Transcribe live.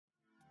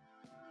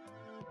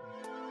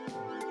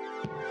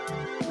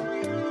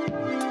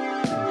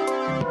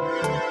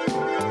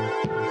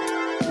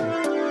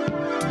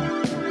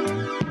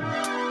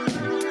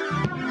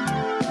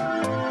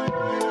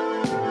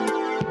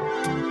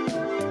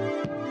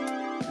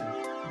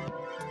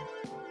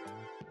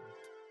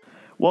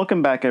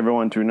Welcome back,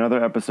 everyone, to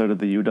another episode of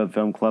the UW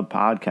Film Club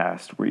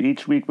podcast, where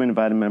each week we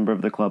invite a member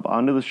of the club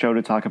onto the show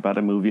to talk about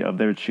a movie of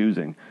their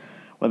choosing.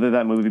 Whether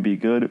that movie be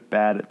good,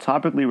 bad,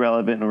 topically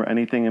relevant, or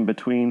anything in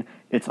between,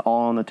 it's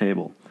all on the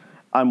table.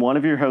 I'm one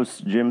of your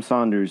hosts, Jim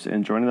Saunders,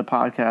 and joining the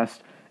podcast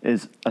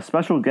is a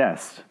special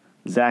guest,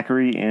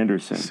 Zachary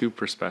Anderson.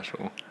 Super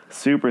special.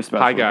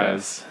 Hi, guys.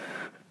 Guest.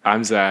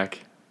 I'm Zach.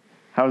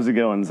 How's it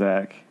going,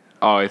 Zach?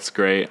 Oh, it's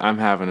great. I'm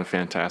having a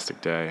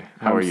fantastic day.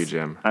 How are you,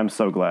 Jim? I'm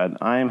so glad.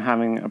 I am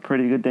having a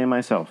pretty good day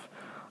myself.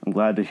 I'm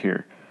glad to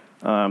hear.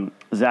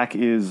 Zach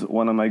is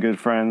one of my good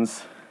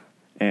friends,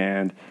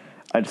 and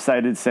I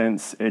decided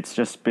since it's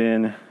just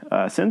been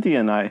Cynthia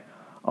and I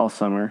all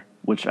summer,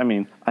 which, I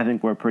mean, I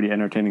think we're a pretty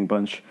entertaining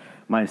bunch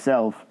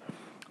myself,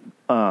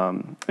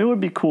 it would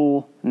be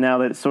cool now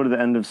that it's sort of the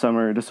end of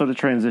summer to sort of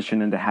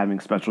transition into having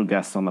special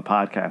guests on the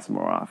podcast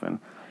more often,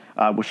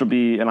 which will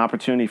be an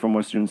opportunity for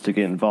more students to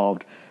get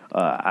involved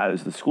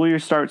as the school year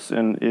starts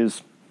and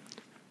is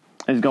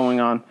going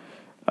on,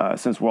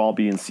 since we'll all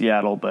be in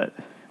Seattle, but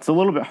it's a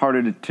little bit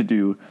harder to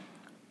do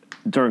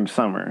during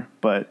summer.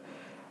 But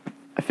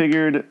I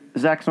figured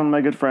Zach's one of my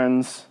good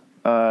friends.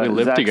 We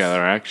live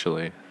together,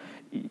 actually.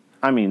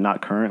 I mean,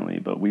 not currently,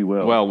 but we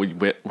will. Well,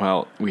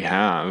 we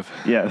have.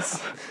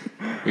 Yes.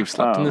 We've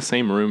slept in the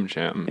same room,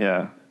 Jim.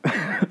 Yeah.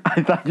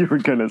 I thought you were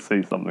going to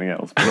say something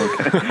else, but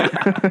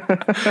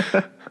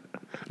okay.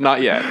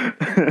 Not yet.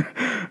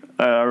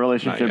 Our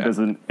relationship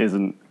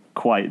isn't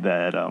quite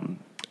that.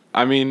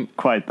 I mean,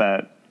 quite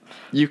that.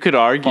 You could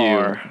argue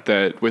far.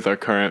 that with our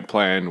current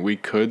plan, we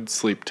could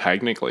sleep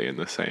technically in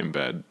the same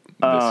bed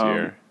this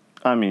year.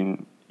 I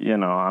mean, you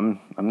know, I'm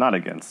not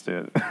against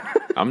it.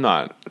 I'm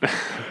not.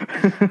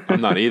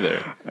 I'm not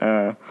either.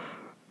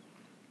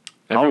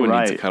 Everyone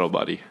needs a cuddle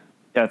buddy.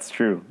 That's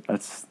true.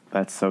 That's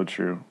so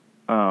true.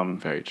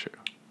 Very true.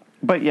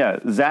 But yeah,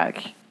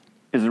 Zach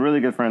is a really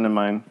good friend of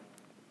mine.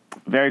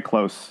 Very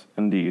close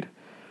indeed,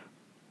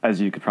 as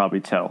you could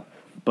probably tell.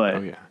 But,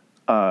 oh,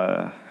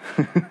 yeah.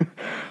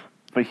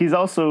 But he's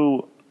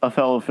also a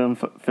fellow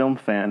film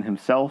fan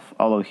himself,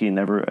 although he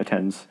never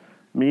attends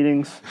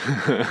meetings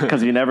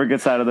because he never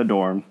gets out of the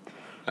dorm.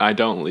 I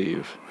don't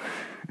leave.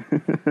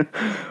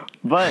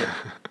 But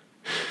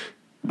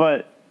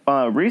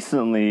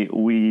recently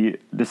we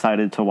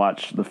decided to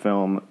watch the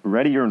film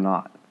Ready or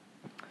Not.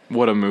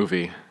 What a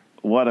movie.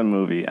 What a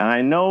movie. And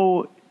I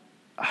know,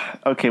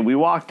 okay, we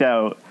walked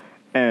out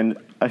and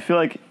I feel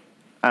like,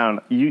 I don't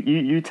know,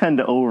 you tend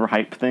to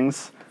overhype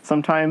things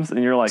sometimes,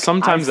 and you're like...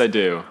 Sometimes I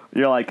do.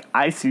 You're like,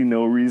 I see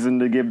no reason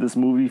to give this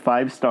movie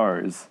 5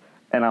 stars.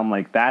 And I'm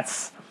like,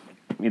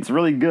 it's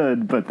really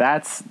good, but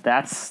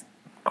that's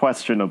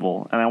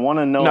questionable. And I want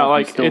to know... No,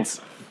 like,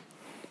 it's...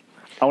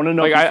 I want to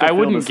know like, if you still I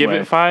wouldn't give way.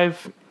 it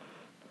 5,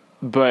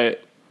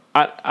 but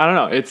I don't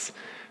know. It's,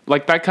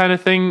 like, that kind of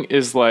thing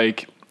is,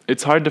 like...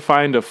 It's hard to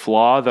find a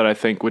flaw that I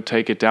think would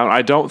take it down.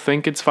 I don't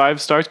think it's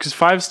 5 stars, because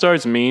 5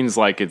 stars means,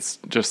 like, it's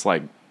just,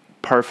 like,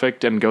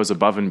 perfect and goes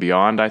above and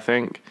beyond, I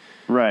think.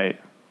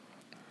 Right.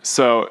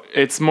 So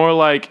it's more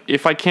like,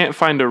 if I can't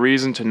find a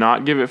reason to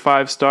not give it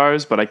 5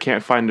 stars, but I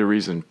can't find a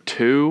reason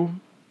to,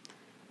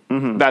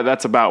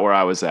 that's about where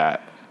I was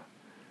at.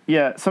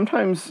 Yeah,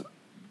 sometimes...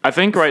 I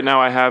think right now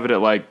I have it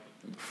at, like,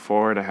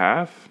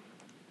 4.5.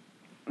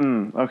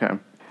 Okay.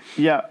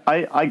 Yeah,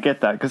 I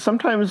get that, because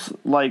sometimes,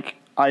 like...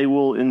 I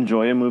will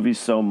enjoy a movie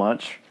so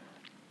much,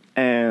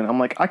 and I'm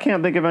like, I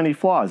can't think of any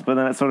flaws, but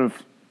then it sort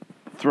of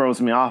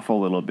throws me off a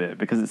little bit,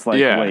 because it's like,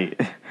 wait,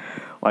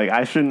 like,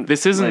 I shouldn't...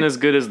 This isn't as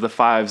good as the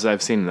 5s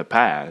I've seen in the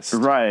past.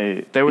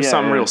 Right. There was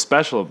something real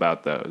special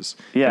about those.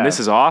 Yeah. And this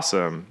is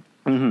awesome.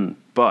 Mm-hmm.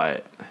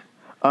 But...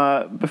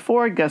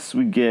 before I guess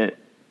we get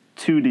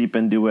too deep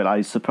into it,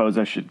 I suppose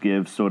I should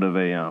give sort of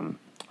a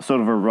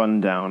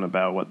rundown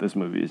about what this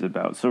movie is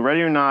about. So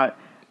Ready or Not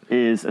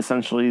is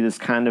essentially this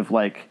kind of,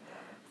 like,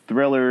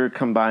 thriller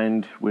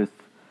combined with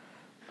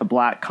a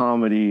black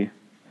comedy.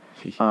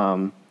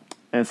 And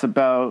it's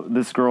about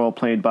this girl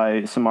played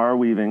by Samara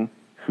Weaving,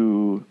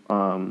 who,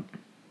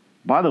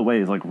 by the way,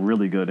 is like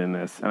really good in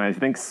this, and I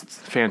think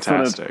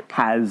fantastic. Sort of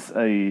has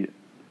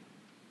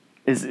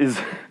is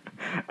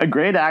a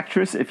great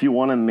actress if you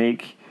want to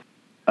make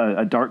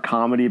a dark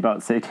comedy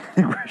about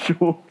satanic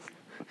rituals.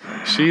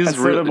 She's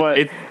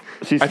really.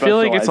 I feel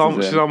like she's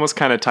almost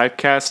kind of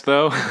typecast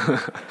though.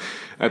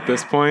 At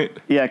this point,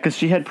 yeah, because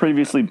she had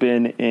previously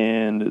been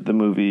in the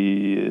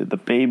movie The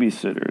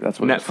Babysitter. That's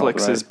what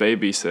Netflix's it's called, right?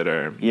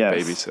 Babysitter. Yes.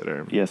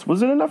 Babysitter. Yes.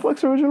 Was it a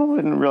Netflix original? I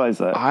didn't realize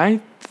that.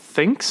 I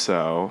think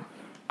so.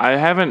 I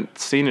haven't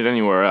seen it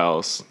anywhere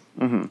else.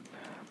 Mm-hmm.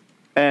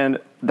 And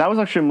that was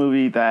actually a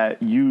movie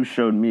that you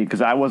showed me,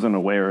 because I wasn't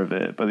aware of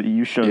it, but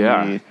you showed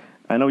me.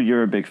 I know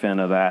you're a big fan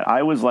of that.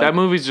 I was like, that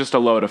movie's just a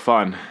load of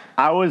fun.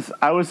 I was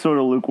sort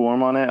of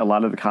lukewarm on it. A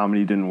lot of the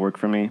comedy didn't work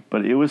for me,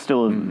 but it was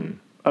still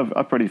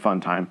a pretty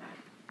fun time.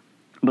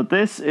 But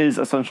this is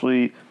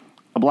essentially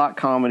a black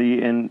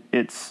comedy, and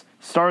it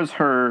stars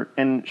her,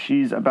 and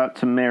she's about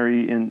to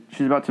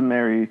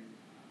marry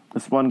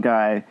this one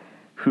guy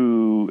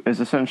who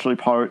is essentially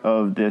part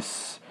of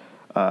this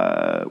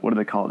what do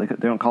they call it?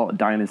 They don't call it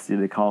dynasty.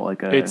 They call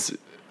it like a.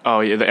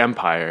 The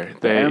Empire.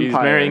 Empire. He's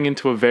marrying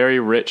into a very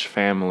rich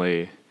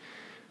family.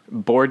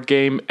 Board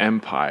game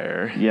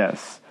Empire.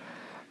 Yes.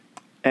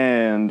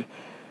 And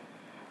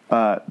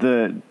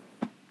the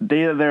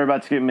day that they're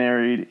about to get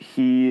married,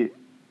 he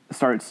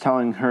starts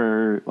telling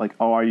her, like,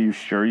 oh, are you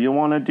sure you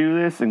want to do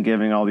this? And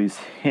giving all these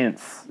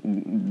hints,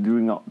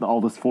 doing all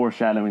this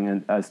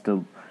foreshadowing as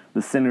to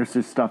the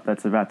sinister stuff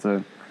that's about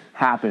to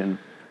happen.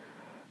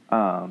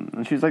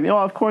 And she's like,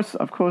 of course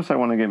I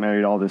want to get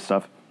married, all this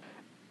stuff.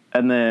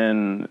 And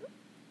then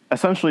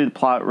essentially the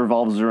plot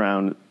revolves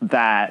around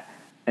that.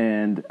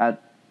 And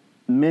at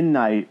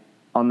midnight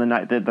on the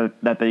night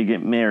that they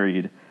get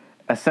married,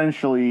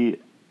 essentially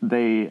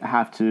they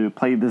have to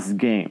play this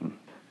game.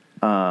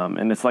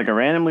 And it's like a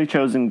randomly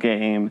chosen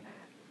game.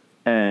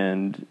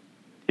 And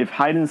if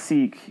hide and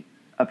seek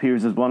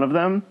appears as one of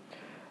them,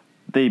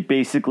 they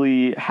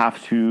basically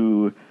have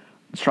to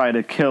try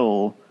to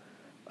kill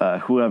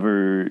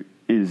whoever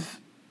is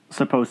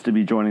supposed to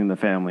be joining the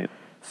family.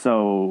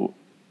 So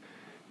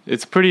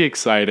it's pretty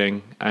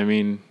exciting. I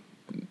mean,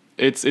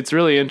 it's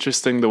really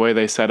interesting the way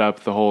they set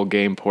up the whole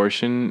game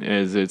portion.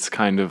 Is it's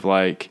kind of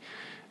like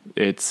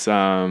it's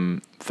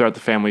throughout the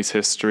family's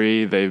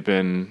history. They've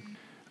been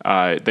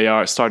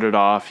started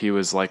off. He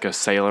was like a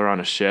sailor on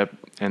a ship,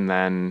 and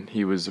then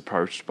he was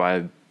approached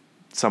by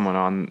someone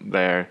on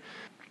there.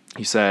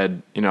 He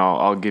said,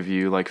 I'll give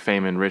you like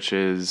fame and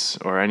riches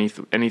or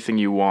anything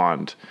you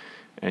want,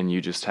 and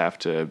you just have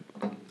to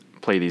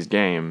play these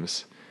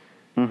games.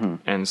 Mm-hmm.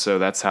 And so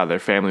that's how their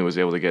family was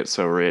able to get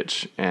so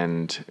rich.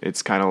 And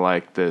it's kind of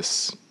like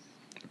this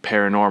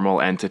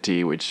paranormal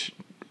entity which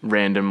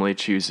randomly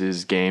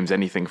chooses games,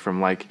 anything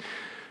from like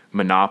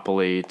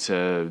Monopoly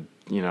to,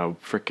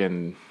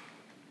 frickin'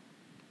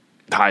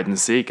 hide and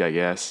seek, I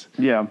guess.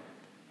 Yeah.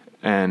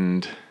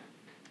 And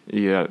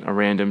a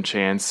random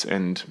chance,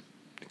 and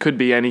it could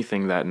be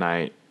anything that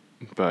night.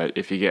 But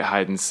if you get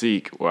hide and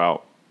seek,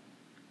 well,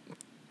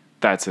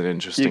 that's an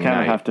interesting night. You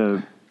kind of have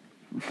to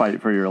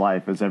fight for your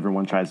life as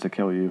everyone tries to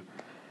kill you.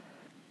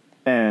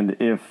 And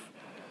if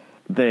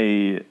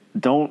they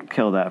don't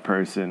kill that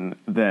person,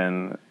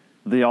 then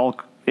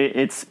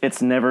it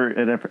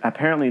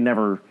apparently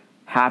never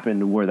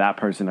happened where that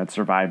person had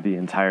survived the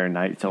entire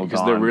night till dawn.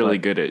 Because they're really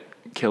good at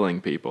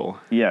killing people.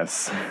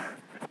 Yes.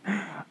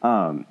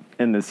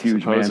 In this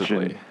huge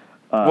mansion.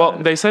 Well,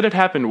 they said it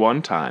happened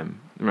one time,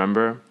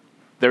 remember?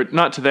 They're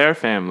not to their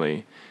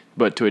family,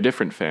 but to a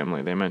different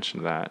family. They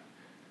mentioned that.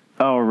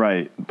 Oh,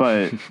 right.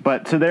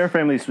 But to their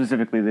family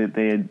specifically,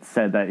 they had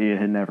said that it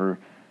had never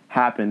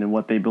happened. And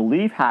what they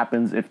believe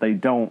happens if they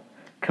don't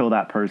kill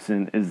that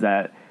person is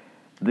that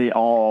they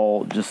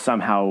all just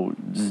somehow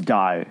just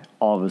die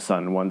all of a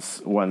sudden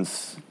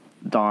once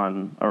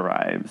dawn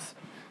arrives.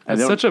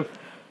 It's such a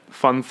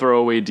fun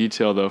throwaway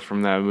detail, though,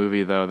 from that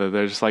movie, though, that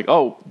they're just like,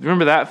 oh,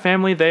 remember that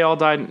family? They all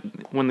died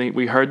when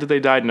we heard that they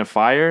died in a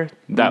fire?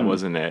 That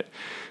wasn't it.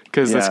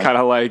 Because it's kind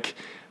of like,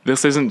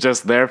 this isn't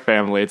just their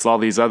family. It's all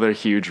these other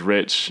huge,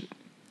 rich,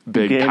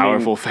 big, gaming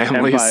powerful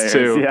families, empires,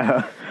 too.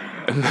 Yeah.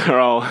 And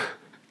they're all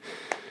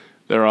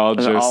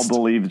just... They all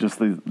believe just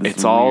this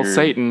it's weird, all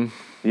Satan.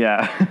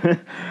 Yeah.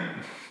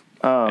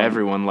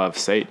 Everyone loves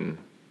Satan.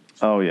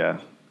 Oh, yeah.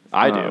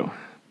 I do.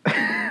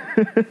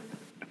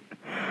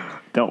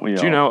 Don't we all?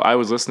 Do you know I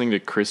was listening to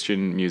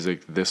Christian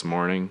music this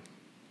morning?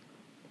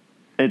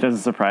 It doesn't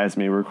surprise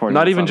me. We're recording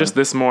not even just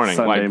this morning,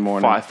 Sunday like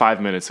morning.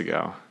 5 minutes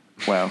ago.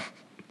 Wow.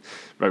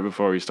 Right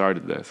before we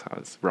started this, I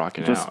was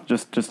rocking out.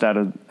 Just out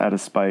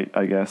of spite,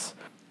 I guess.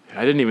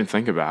 I didn't even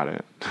think about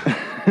it.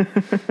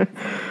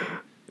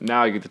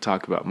 Now I get to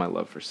talk about my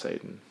love for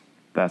Satan.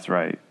 That's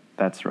right.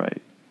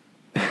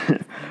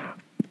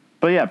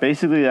 But yeah,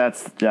 basically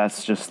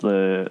that's just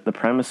the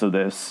premise of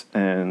this,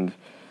 and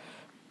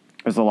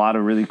there's a lot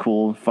of really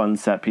cool, fun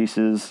set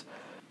pieces.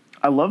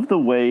 I love the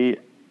way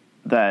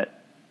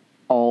that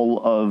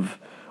all of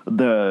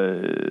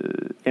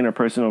the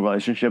interpersonal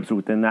relationships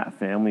within that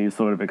family is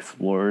sort of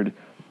explored,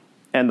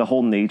 and the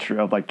whole nature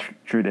of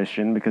like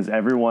tradition, because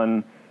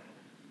everyone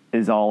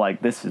is all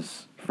like, this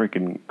is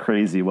freaking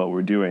crazy what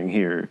we're doing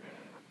here,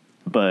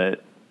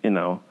 but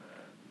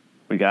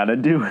we gotta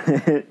do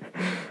it.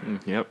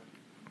 Yep.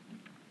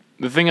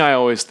 The thing I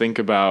always think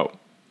about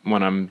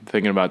when I'm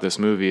thinking about this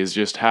movie is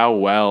just how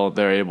well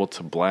they're able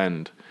to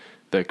blend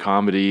the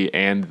comedy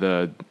and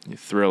the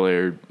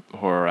thriller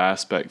horror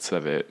aspects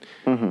of it,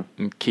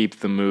 and keep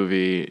the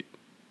movie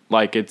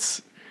like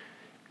it's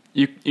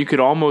you could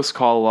almost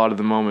call a lot of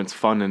the moments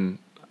fun and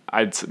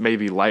I'd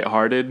maybe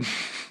lighthearted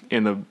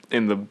in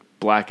the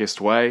blackest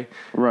way.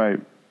 Right.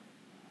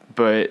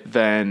 But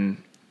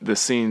then the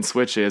scene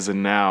switches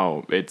and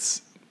now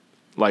it's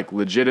like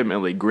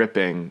legitimately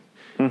gripping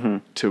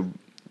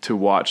to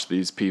watch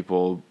these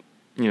people,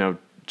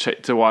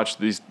 to watch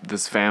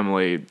this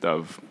family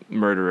of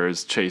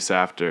murderers chase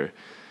after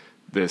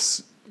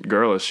this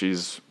girl as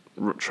she's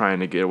trying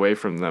to get away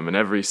from them in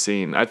every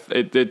scene.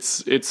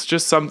 It's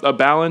just a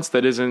balance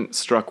that isn't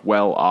struck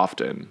well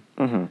often.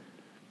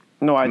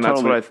 No, I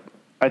totally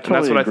that's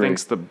what I agree.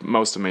 think's the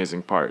most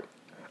amazing part.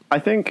 I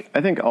think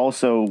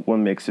also what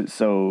makes it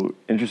so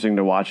interesting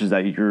to watch is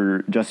that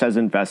you're just as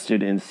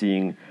invested in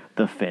seeing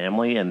the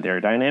family and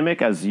their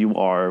dynamic as you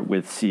are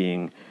with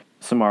seeing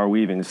Samara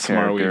Weaving's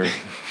character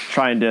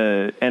trying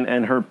to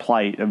and her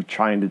plight of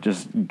trying to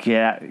just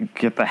get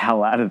the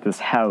hell out of this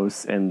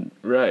house and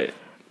Right.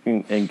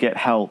 and get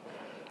help.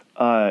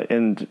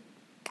 And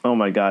oh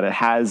my god, it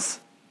has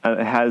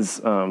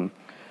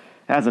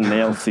a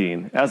nail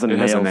scene. It has a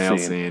nail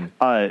scene.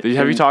 Have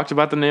you talked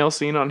about the nail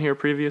scene on here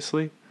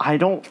previously? I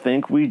don't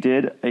think we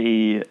did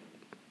a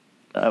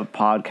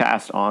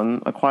podcast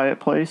on A Quiet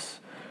Place,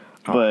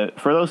 but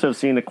for those who have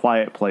seen A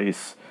Quiet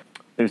Place,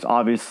 there's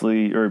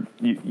obviously, or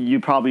you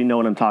probably know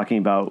what I'm talking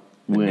about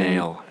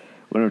when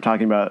we're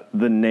talking about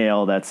the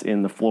nail that's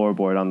in the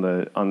floorboard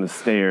on the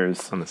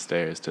stairs. On the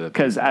stairs to the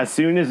Because as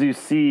soon as you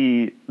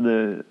see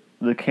the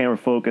camera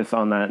focus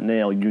on that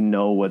nail, you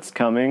know what's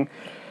coming.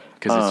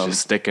 Because it's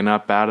just sticking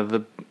up out of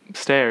the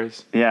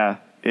stairs. Yeah,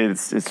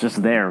 it's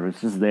just there.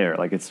 It's just there.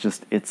 Like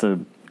it's a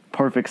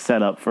perfect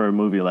setup for a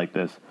movie like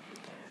this.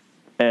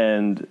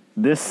 And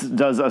this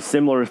does a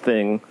similar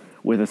thing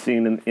with a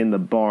scene in the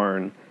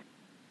barn,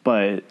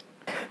 but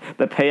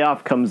the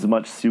payoff comes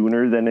much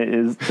sooner than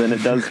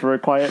it does for A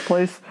Quiet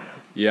Place.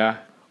 Yeah.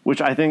 Which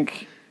I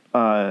think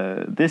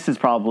this is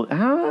probably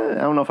I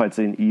don't know if I'd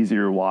say an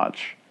easier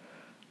watch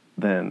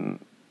than.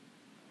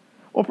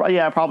 Well,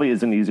 yeah, it probably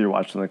is an easier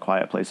watch than A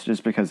Quiet Place,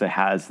 just because it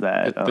has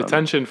that. The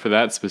tension for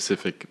that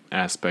specific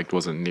aspect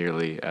wasn't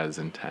nearly as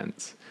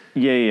intense.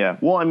 Yeah.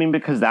 Well, I mean,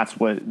 because that's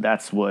what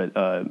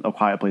A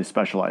Quiet Place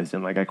specialized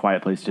in. Like, A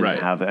Quiet Place didn't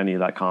have any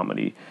of that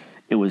comedy.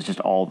 It was just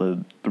all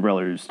the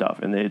thriller stuff,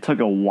 and it took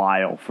a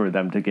while for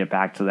them to get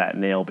back to that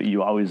nail, but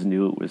you always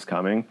knew it was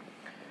coming.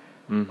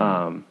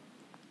 Mm-hmm.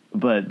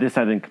 But this,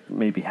 I think,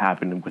 maybe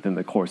happened within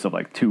the course of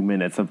like 2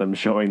 minutes of them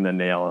showing the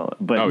nail.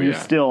 But you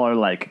still are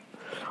like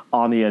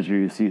on the edge of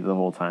your seat the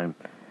whole time.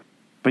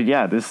 But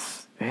yeah,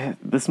 this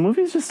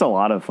movie is just a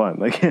lot of fun.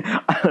 Like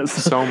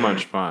so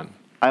much fun.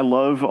 I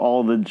love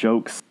all the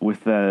jokes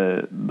with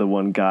the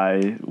one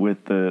guy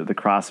with the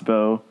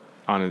crossbow.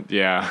 On it,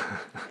 yeah.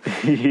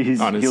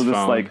 He's on his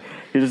phone.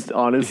 He's just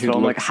on his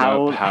phone. Like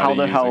how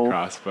the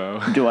hell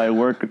do I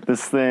work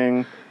this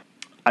thing?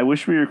 I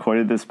wish we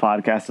recorded this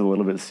podcast a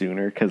little bit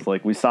sooner because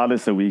like we saw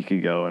this a week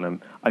ago,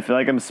 and I feel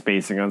like I'm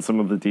spacing on some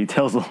of the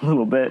details a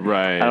little bit.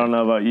 Right. I don't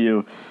know about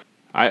you.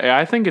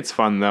 I think it's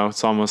fun though.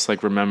 It's almost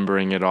like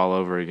remembering it all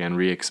over again,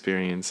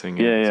 re-experiencing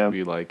it. Yeah.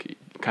 We like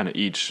kind of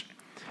each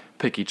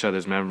pick each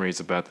other's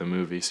memories about the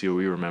movie, see what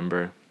we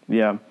remember.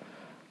 Yeah.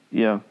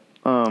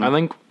 I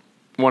think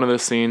one of the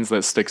scenes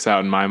that sticks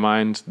out in my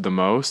mind the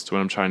most when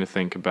I'm trying to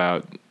think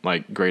about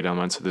like great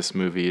elements of this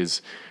movie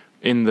is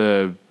in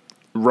the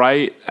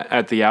right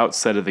at the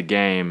outset of the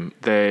game.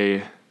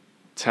 They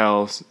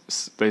tell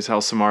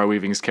Samara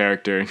Weaving's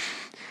character,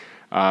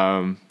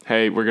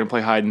 hey, we're going to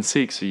play hide and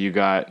seek, so you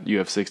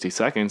have 60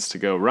 seconds to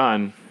go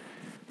run.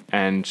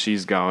 And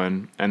she's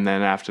going. And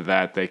then after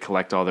that, they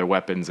collect all their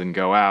weapons and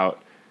go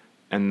out.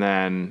 And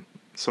then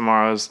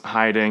Samara's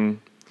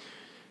hiding.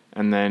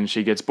 And then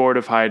she gets bored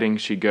of hiding.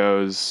 She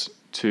goes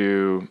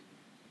to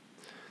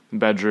the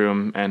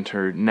bedroom, and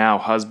her now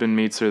husband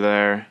meets her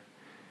there.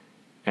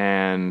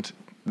 And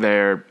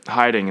they're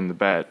hiding in the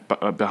bed,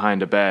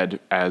 behind a bed,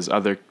 as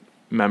other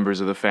members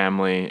of the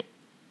family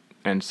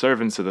and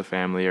servants of the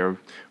family are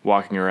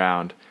walking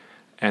around.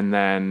 And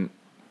then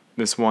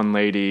this one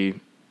lady,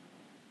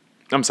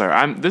 I'm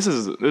sorry, this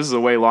is a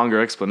way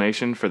longer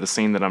explanation for the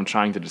scene that I'm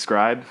trying to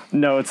describe.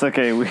 No, it's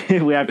okay.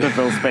 We have to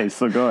fill space,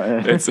 so go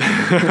ahead.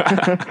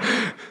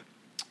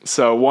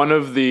 So one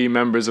of the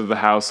members of the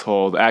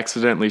household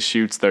accidentally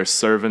shoots their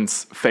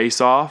servant's face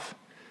off.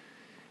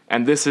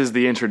 And this is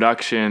the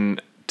introduction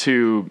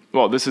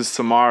this is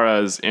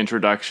Samara's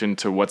introduction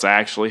to what's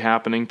actually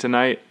happening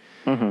tonight.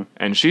 Mm-hmm.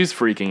 And she's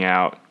freaking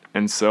out.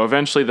 And so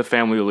eventually the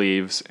family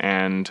leaves,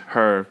 and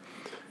her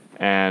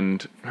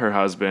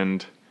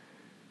husband,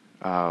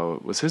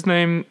 was his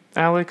name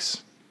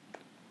Alex?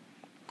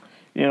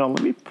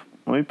 Let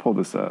me pull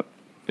this up.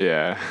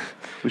 Yeah.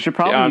 We should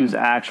probably use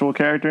actual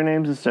character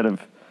names instead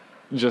of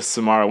just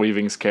Samara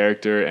Weaving's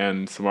character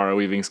and Samara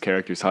Weaving's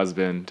character's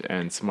husband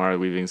and Samara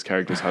Weaving's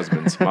character's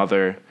husband's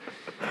mother.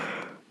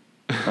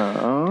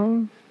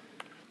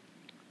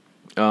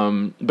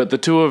 But the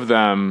two of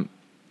them,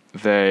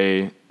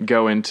 they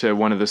go into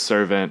one of the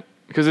servant,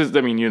 because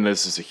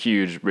this is a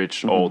huge,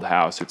 rich, old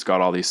house. It's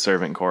got all these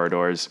servant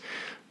corridors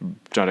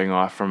jutting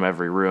off from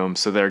every room.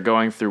 So they're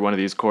going through one of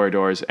these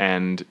corridors,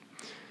 and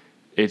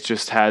it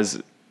just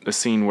has a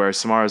scene where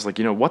Samara's like,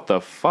 what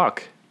the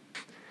fuck?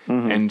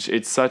 Mm-hmm. And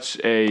it's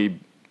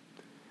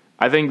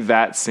I think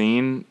that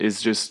scene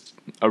is just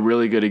a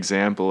really good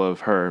example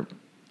of her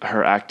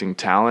acting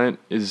talent,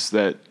 is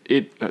that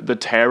the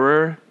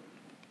terror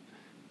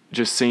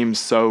just seems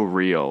so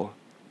real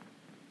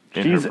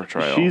in her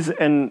portrayal. She's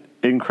an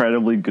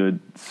incredibly good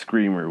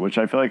screamer, which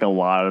I feel like a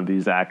lot of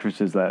these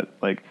actresses that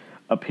like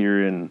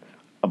appear in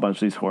a bunch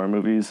of these horror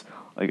movies,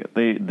 like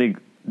they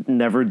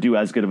never do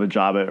as good of a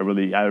job at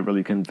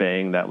really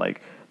conveying that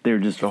like they're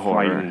just The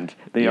horror. frightened.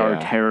 They are Yeah.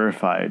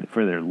 terrified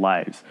for their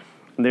lives.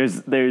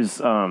 There's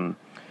a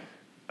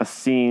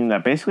scene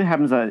that basically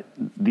happens at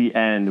the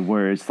end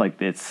where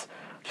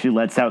she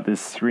lets out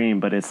this scream,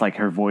 but it's like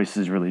her voice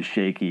is really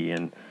shaky,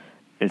 and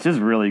it's just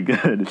really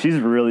good.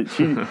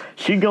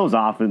 She goes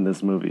off in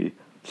this movie.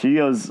 She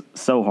goes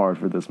so hard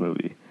for this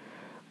movie.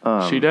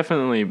 She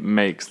definitely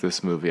makes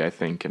this movie, I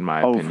think, in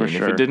my Oh, opinion. for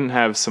sure. If it didn't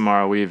have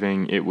Samara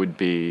Weaving, it would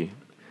be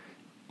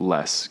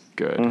less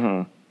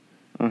good.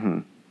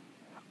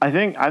 I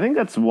think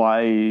that's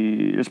why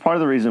it's part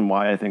of the reason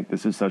why I think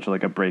this is such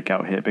like a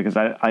breakout hit, because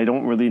I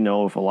don't really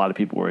know if a lot of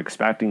people were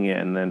expecting it,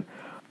 and then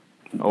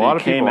A lot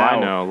of came people I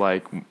out. know,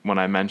 like, when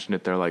I mentioned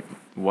it, they're like,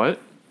 what?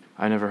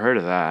 I never heard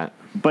of that.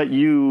 But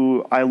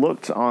I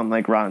looked on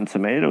like Rotten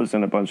Tomatoes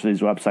and a bunch of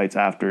these websites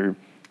after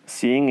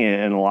seeing it,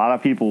 and a lot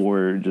of people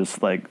were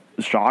just like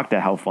shocked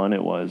at how fun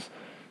it was.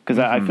 Because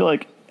I feel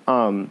like,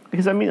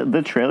 because I mean,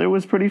 the trailer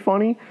was pretty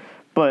funny,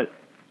 but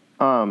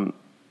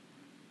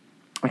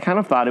I kind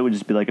of thought it would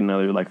just be like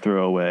another like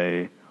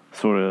throwaway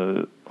sort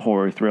of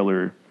horror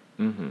thriller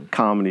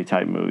comedy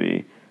type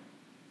movie.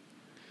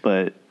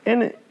 But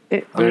I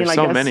There's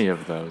so guess, many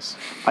of those.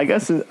 I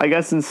guess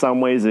in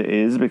some ways it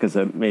is, because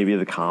maybe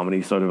the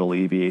comedy sort of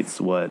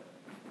alleviates what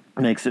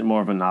makes it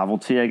more of a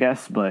novelty, I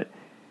guess. But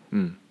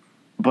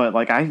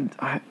like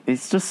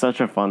it's just such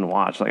a fun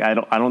watch. Like I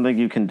don't think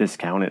you can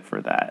discount it for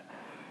that.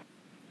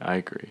 I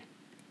agree.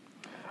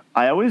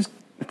 I always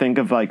think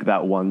of like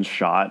that one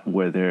shot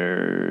where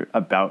they're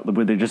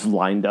just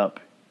lined up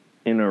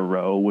in a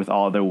row with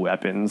all their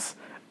weapons,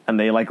 and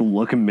they like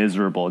look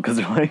miserable because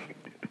they're like,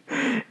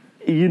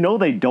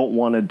 they don't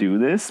want to do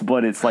this,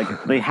 but it's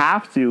like they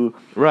have to,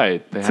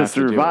 Right. They to have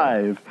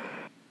survive. To do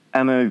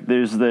And then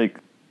there's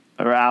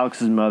or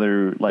Alex's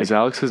mother, it. like, Is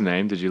Alex his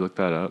name? Did you look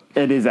that up?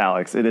 it is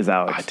Alex. I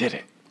did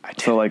it.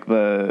 So like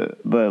the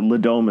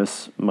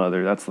Ladomus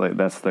mother,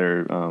 that's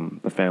their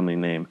the family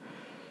name.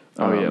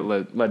 Oh, yeah.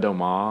 Le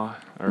Doma.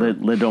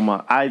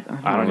 Lidoma. I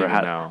don't even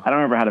know. I don't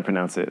remember how to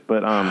pronounce it,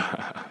 but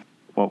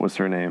what was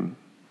her name?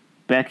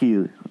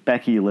 Becky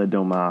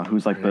Lidoma,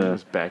 who's like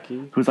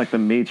Becky? who's like the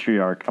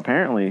matriarch.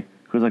 Apparently,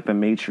 who's like the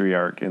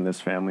matriarch in this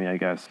family, I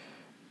guess.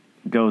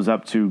 Goes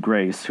up to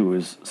Grace, who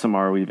is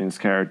Samara Weaving's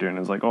character, and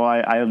is like, "Oh,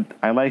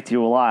 I liked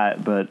you a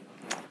lot, but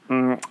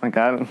I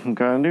gotta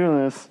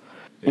do this."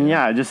 Yeah. And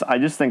yeah, I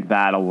just think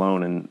that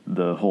alone, and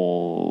the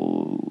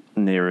whole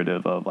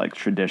narrative of like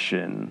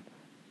tradition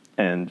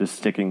and just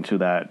sticking to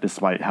that,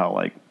 despite how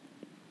like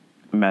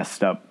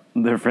messed up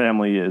their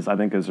family is, I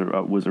think was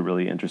a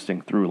really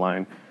interesting through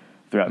line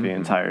throughout the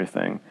entire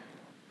thing.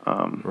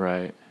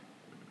 Right.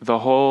 The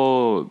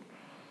whole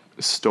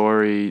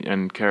story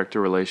and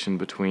character relation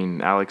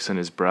between Alex and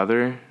his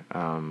brother,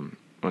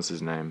 what's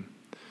his name?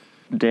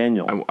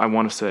 Daniel. I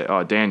want to say,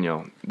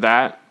 Daniel.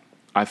 That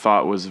I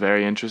thought was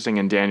very interesting,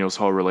 and Daniel's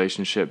whole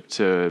relationship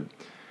to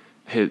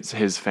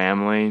his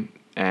family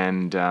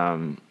and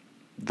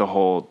the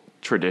whole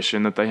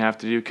tradition that they have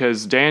to do.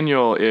 Because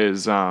Daniel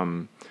is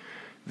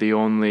the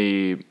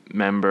only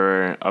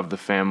member of the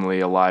family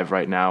alive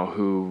right now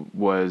who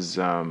was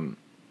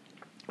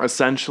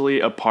essentially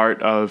a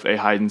part of a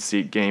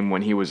hide-and-seek game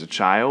when he was a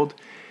child.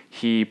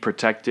 He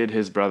protected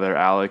his brother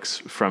Alex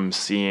from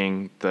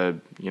seeing the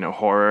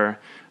horror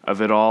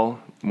of it all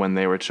when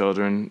they were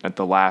children at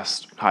the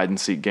last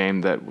hide-and-seek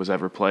game that was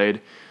ever played.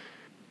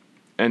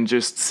 And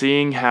just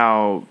seeing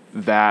how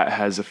that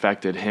has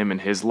affected him in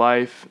his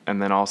life,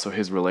 and then also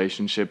his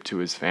relationship to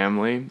his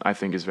family, I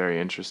think is very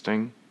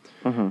interesting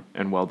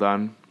and well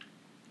done.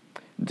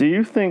 Do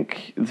you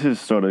think, this is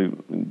sort of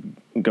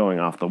going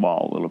off the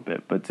wall a little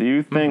bit, but do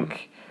you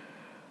think,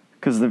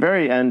 because the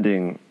very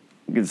ending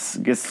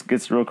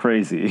gets real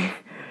crazy. It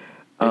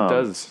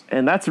does.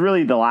 And that's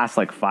really the last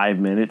like 5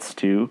 minutes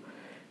too.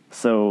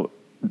 So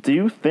do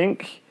you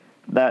think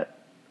that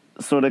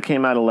sort of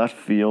came out of left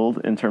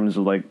field in terms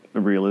of like the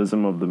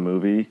realism of the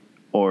movie?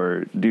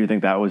 Or do you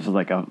think that was just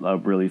like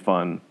a really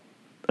fun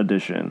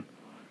addition?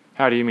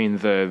 How do you mean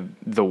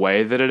the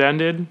way that it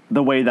ended?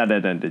 The way that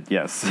it ended,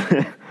 yes.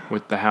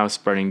 With the house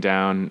burning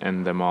down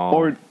and them all...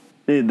 Or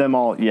them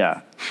all,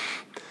 yeah.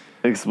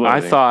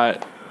 Exploding.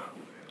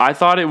 I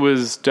thought it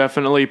was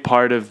definitely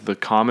part of the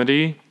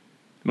comedy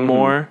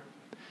more.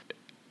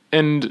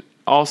 And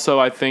also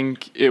I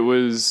think they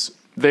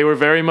were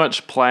very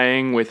much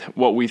playing with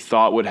what we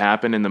thought would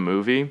happen in the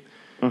movie.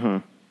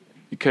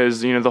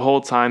 Because, the whole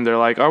time they're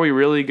like, are we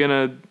really going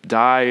to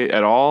die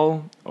at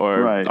all?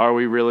 Or are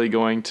we really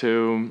going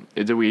to,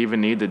 do we even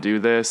need to do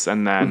this?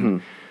 And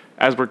then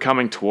as we're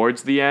coming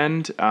towards the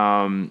end,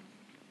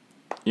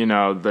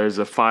 there's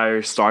a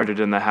fire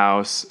started in the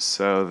house.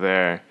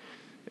 So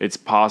it's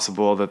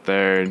possible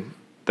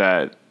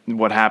that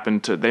what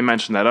happened to, they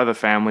mentioned that other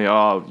family,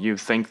 you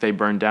think they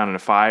burned down in a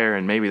fire,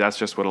 and maybe that's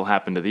just what'll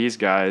happen to these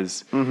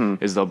guys,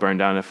 is they'll burn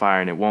down in a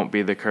fire and it won't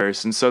be the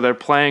curse. And so they're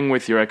playing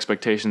with your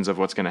expectations of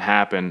what's going to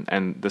happen,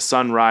 and the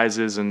sun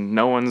rises and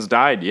no one's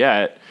died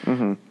yet.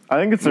 I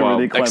think it's a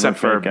really clever except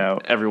for fake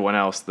out. everyone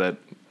else that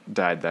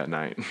died that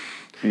night.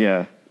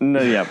 Yeah.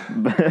 No, yeah.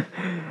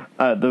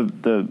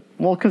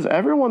 Because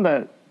everyone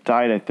that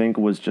died, I think,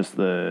 was just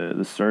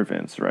the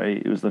servants, right?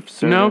 It was the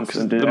servants. No,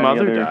 because the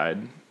mother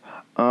died.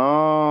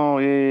 Oh,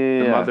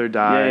 yeah. The mother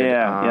died.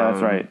 Yeah,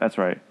 that's right. That's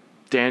right.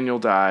 Daniel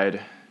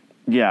died.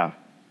 Yeah.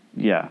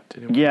 I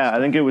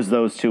think it was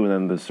those two and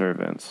then the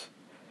servants.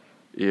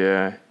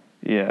 Yeah.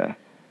 Yeah.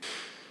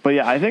 But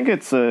yeah, I think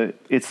it's a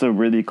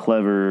really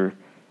clever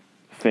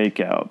fake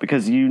out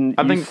because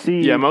I think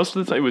see most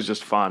of the time it was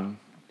just fun.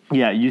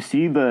 Yeah, you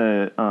see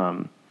the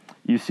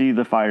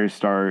fire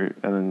start,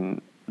 and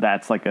then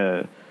that's like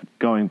a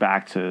going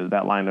back to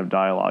that line of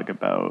dialogue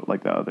about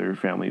like the other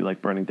family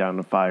like burning down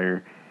the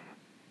fire,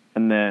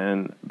 and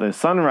then the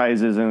sun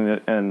rises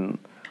and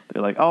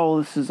they're like, oh,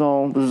 this is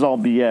all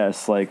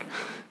BS. Like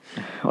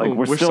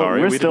we're still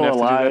sorry. We still didn't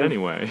have alive to do that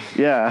anyway.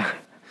 Yeah,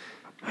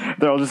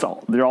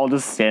 they're all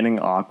just standing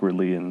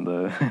awkwardly in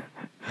the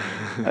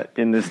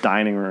in this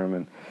dining room,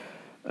 and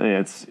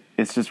it's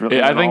just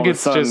really. I think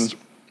it's just.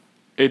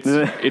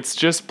 It's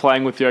just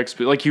playing with your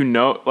experience.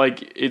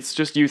 It's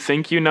just you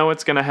think you know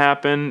what's going to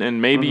happen,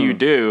 and maybe you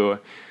do,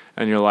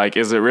 and you're like,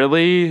 is it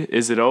really?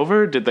 Is it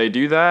over? Did they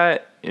do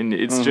that? And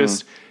it's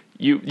just,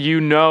 you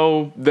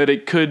know that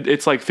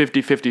it's like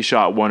 50-50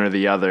 shot one or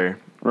the other.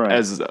 Right.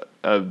 As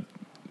a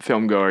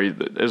film goer,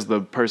 as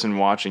the person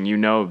watching, you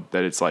know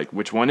that it's like,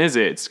 which one is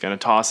it? It's going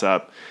to toss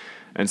up.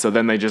 And so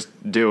then they just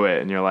do it,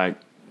 and you're like,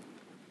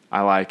 I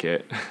like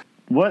it.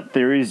 What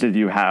theories did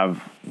you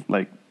have,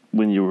 like,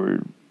 when you were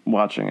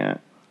watching it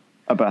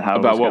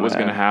about what was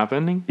going to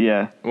happen?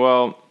 Yeah.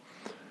 Well,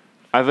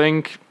 I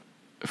think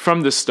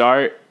from the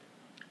start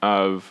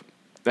of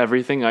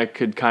everything, I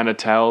could kind of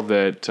tell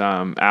that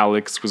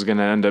Alex was going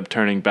to end up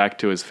turning back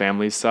to his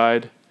family's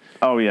side.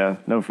 Oh yeah,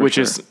 no, for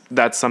sure.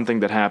 That's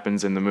something that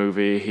happens in the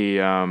movie. He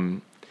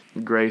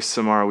Grace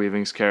Samara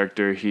Weaving's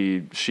character,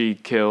 she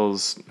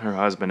kills her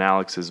husband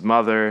Alex's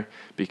mother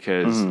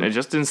because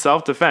just in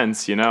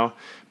self-defense,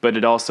 But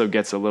it also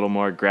gets a little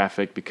more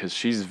graphic because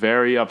she's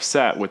very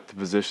upset with the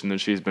position that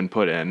she's been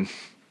put in.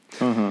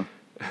 Mm-hmm.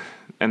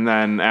 And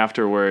then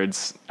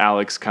afterwards,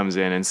 Alex comes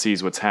in and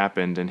sees what's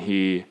happened, and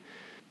he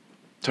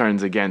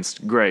turns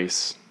against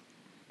Grace.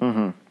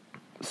 Mm-hmm.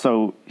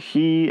 So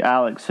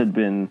Alex had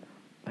been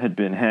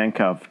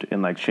handcuffed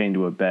and like chained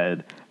to a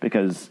bed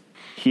because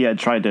he had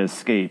tried to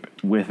escape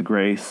with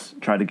Grace,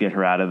 tried to get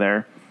her out of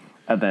there,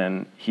 and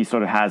then he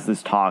sort of has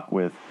this talk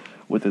with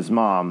his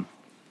mom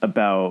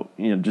about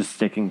just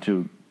sticking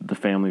to the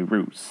family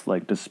roots,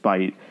 like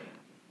despite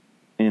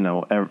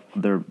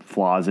their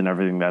flaws and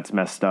everything that's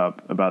messed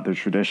up about their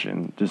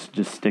tradition, just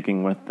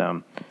sticking with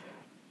them.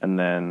 And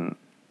then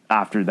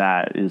after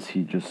that is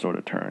he just sort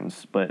of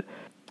turns. But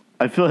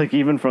I feel like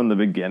even from the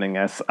beginning,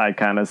 I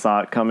kind of saw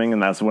it coming,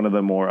 and that's one of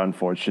the more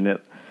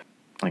unfortunate,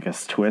 I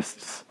guess,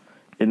 twists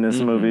in this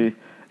movie.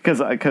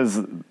 Because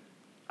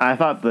I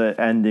thought the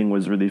ending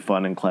was really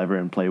fun and clever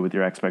and play with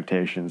your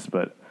expectations,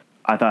 but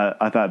I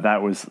thought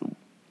that was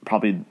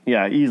probably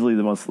easily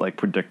the most like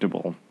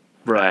predictable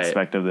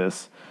aspect of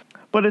this.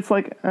 But it's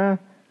like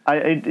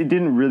it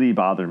didn't really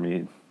bother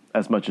me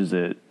as much as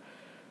it.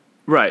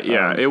 Right,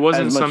 yeah. It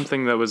wasn't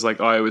something that was like,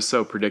 oh, it was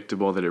so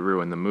predictable that it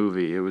ruined the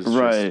movie. It was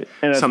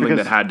just something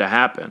that had to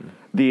happen.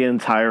 The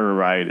entire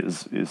ride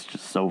is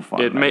just so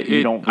fun.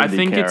 I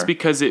think it's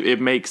because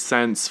it makes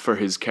sense for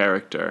his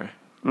character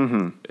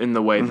in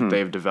the way that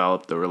they've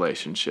developed the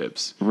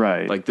relationships.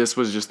 Right. Like, this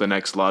was just the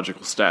next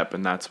logical step,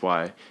 and that's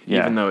why,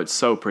 even though it's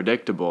so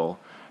predictable,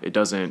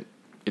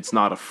 it's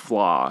not a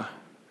flaw.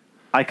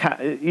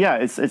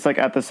 It's like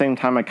at the same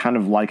time, I kind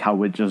of like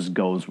how it just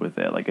goes with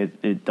it. Like,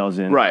 it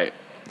doesn't... Right.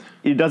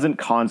 It doesn't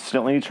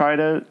constantly try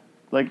to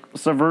like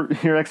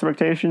subvert your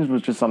expectations,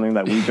 which is something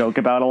that we joke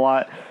about a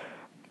lot,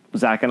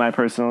 Zach and I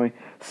personally.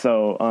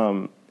 So,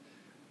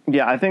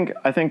 I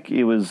think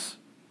it was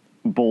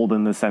bold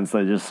in the sense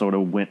that it just sort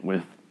of went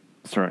with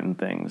certain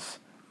things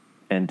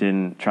and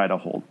didn't try to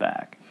hold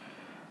back.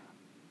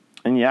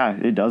 And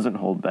it doesn't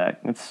hold back.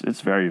 It's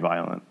very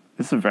violent.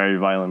 It's a very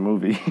violent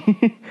movie.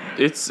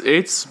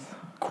 It's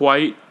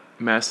quite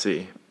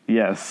messy.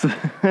 Yes.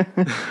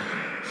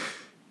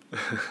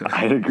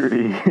 I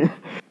agree.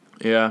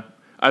 Yeah.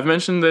 I've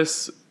mentioned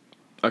this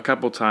a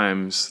couple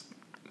times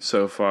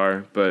so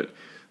far, but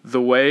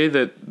the way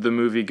that the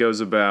movie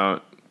goes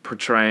about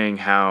portraying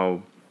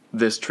how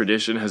this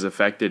tradition has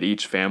affected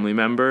each family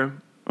member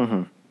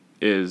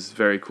is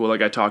very cool.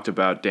 Like I talked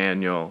about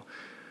Daniel.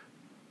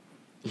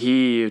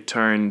 He's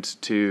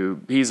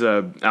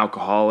a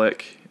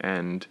alcoholic,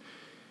 and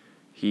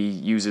he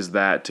uses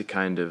that to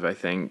kind of, I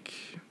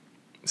think,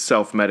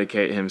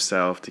 self-medicate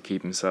himself to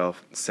keep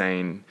himself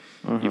sane,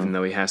 even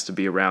though he has to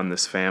be around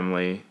this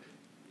family.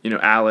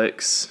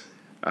 Alex,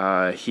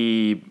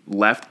 he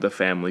left the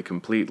family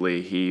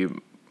completely. He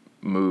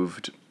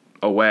moved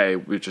away,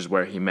 which is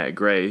where he met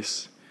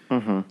Grace.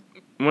 One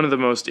of the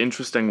most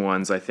interesting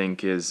ones, I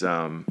think, is,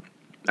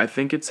 I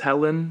think it's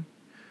Helen.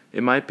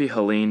 It might be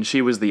Helene.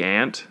 She was the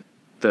aunt,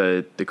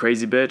 the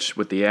crazy bitch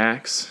with the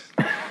axe.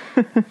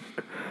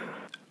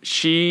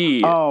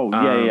 She... Oh,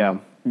 yeah.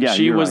 Yeah,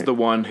 she you're was right. the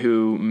one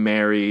who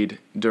married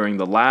during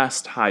the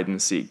last hide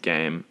and seek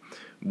game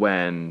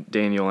when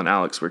Daniel and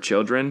Alex were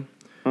children.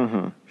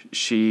 Mm-hmm.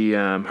 She,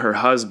 her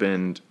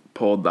husband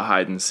pulled the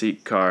hide and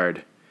seek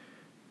card,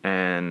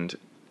 and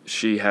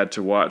she had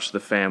to watch the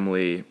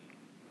family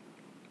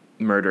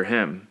murder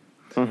him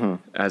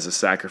as a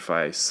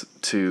sacrifice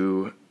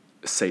to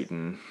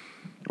Satan.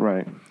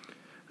 Right.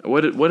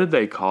 What did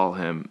they call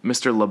him?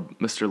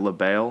 Mr.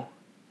 LaBelle?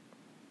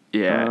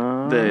 Yeah,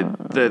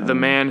 the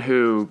man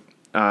who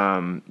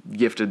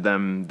gifted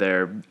them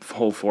their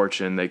whole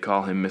fortune. They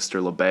call him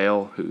Mr.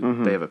 LaBelle.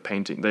 Who they have a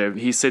painting.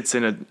 He sits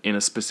in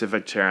a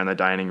specific chair in the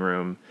dining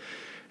room,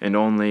 and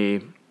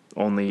only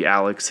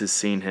Alex has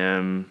seen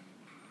him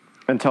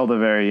Until the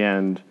very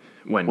end.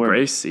 when Where-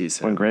 Grace sees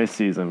him. When Grace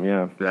sees him,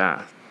 yeah.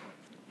 Yeah.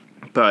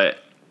 But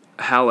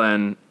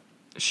Helen,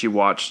 she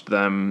watched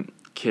them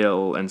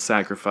kill and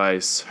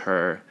sacrifice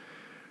her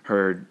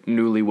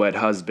newlywed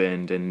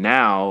husband, and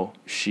now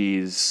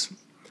she's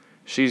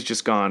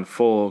just gone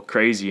full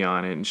crazy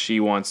on it, and she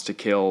wants to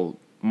kill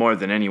more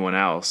than anyone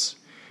else.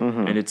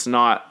 And it's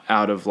not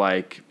out of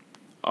like,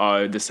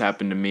 oh, this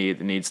happened to me,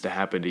 it needs to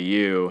happen to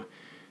you.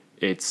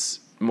 It's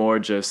more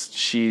just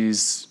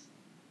she's,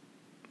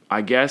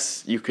 I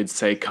guess you could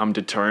say, come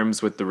to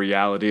terms with the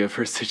reality of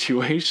her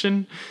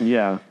situation.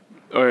 Yeah.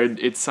 Or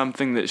it's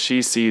something that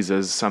she sees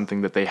as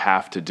something that they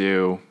have to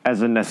do.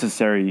 As a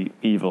necessary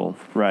evil,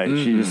 right?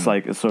 She just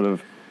like sort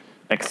of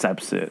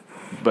accepts it.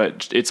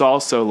 But it's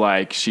also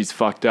like she's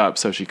fucked up,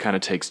 so she kind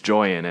of takes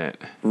joy in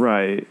it.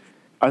 Right.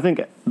 I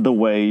think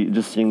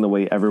just seeing the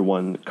way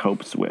everyone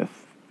copes with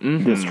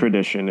this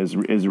tradition is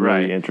really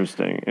Right.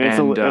 interesting. And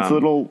And, it's a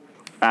little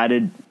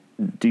added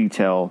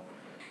detail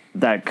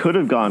that could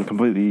have gone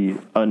completely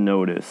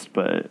unnoticed,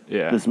 but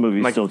Yeah. this movie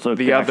Like still took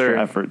the the extra other-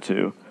 effort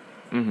to.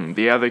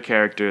 The other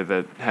character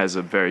that has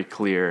a very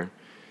clear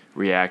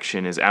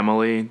reaction is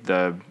Emily,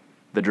 the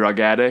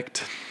drug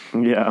addict,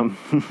 Yeah.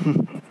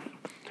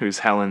 who's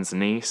Helen's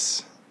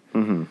niece.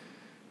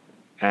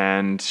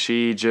 And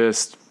she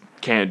just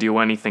can't do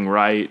anything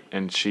right,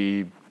 and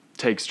she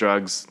takes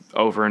drugs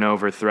over and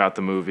over throughout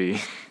the movie.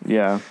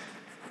 Yeah.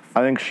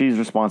 I think she's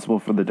responsible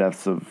for the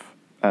deaths of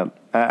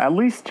at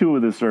least two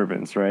of the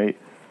servants, right?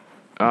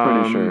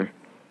 I'm pretty sure.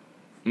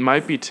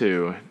 Might be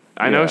two.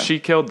 I know Yeah. she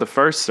killed the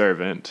first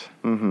servant.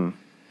 And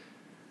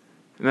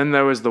then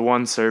there was the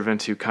one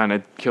servant who kind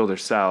of killed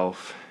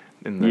herself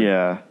in the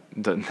Yeah.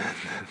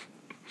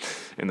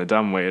 in the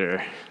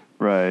dumbwaiter.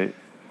 Right.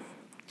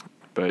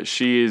 But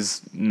she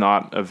is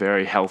not a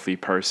very healthy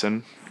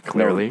person,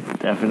 clearly. No,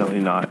 definitely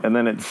not. And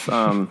then it's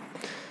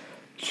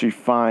she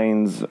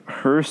finds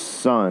her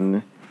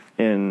son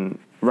in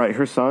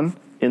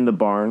the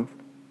barn.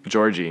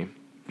 Georgie.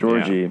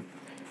 Georgie.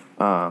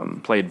 Yeah,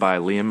 played by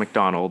Liam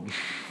McDonald.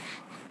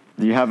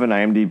 Do you have an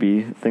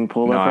IMDb thing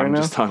pulled No, up right I'm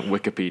now? just on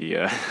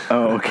Wikipedia.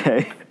 Oh,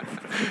 okay.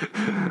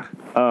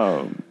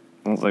 I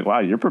was like, wow,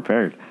 you're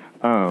prepared.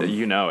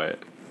 You know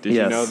it. Did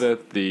Yes. you know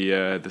that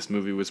this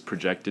movie was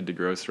projected to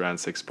gross around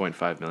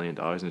 $6.5 million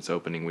in its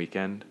opening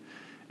weekend,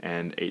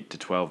 and $8 to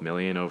 $12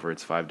 million over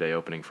its 5-day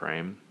opening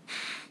frame?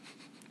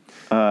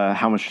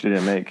 How much did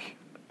it make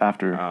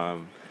after?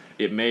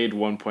 It made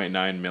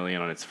 $1.9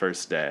 million on its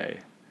first day.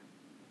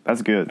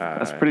 That's good.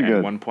 That's pretty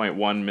good. And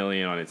 $1.1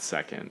 million on its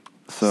second.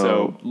 So-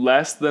 So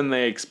less than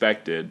they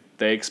expected.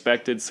 They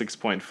expected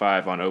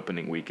 6.5 on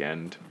opening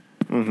weekend.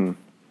 Mm-hmm.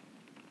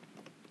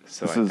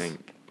 So This I is-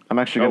 think. I'm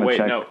actually Oh gonna wait,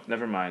 check. no,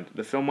 never mind.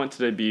 The film went to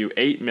debut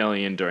 8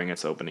 million during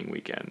its opening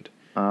weekend.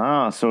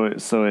 So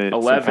it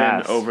 11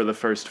 surpassed. over the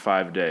first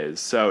 5 days.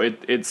 So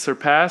it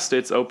surpassed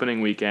its opening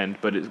weekend,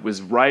 but it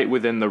was right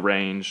within the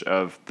range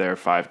of their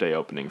 5-day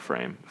opening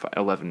frame,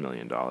 $11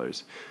 million.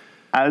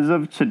 As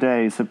of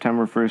today,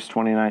 September 1st,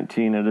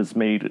 2019, it has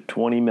made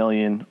 20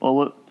 million. Oh,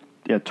 look,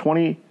 yeah,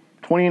 20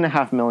 and a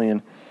half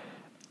million.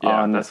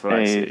 Yeah, that's what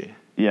I see.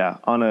 Yeah,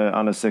 on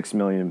a 6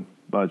 million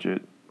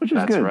budget, which is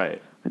That's good.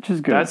 right. Which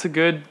is good. That's a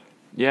good,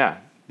 yeah,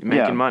 you're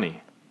making Yeah.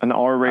 money. An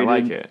R-rated, I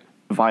like it.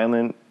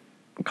 violent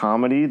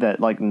comedy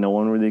that like no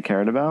one really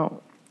cared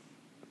about.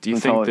 Do you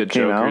Until think it that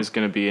came Joker out? is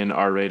going to be an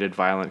R-rated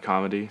violent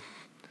comedy?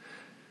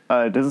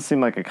 It doesn't seem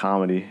like a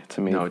comedy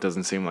to me. No, it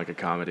doesn't seem like a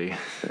comedy.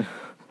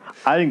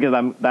 I think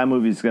that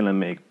movie's gonna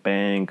make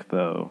bank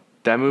though.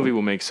 That movie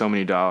will make so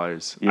many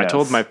dollars. I Yes.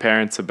 told my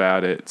parents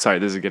about it. Sorry,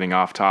 this is getting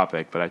off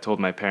topic, but I told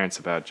my parents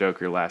about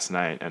Joker last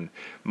night, and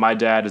my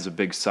dad is a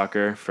big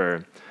sucker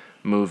for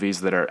movies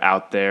that are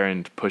out there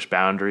and push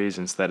boundaries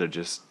instead of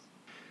just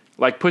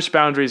like push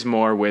boundaries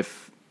more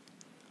with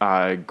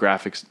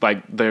graphics,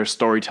 like their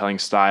storytelling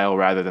style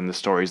rather than the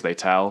stories they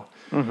tell.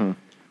 Mm-hmm.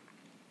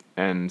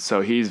 And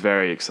so he's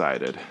very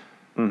excited.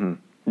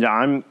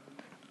 Yeah,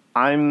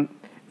 I'm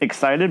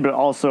excited, but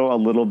also a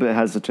little bit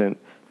hesitant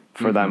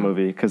for that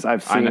movie because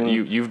I've I seen. know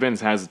you've been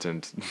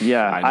hesitant.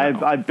 Yeah, I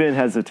know. I've been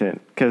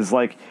hesitant because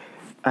like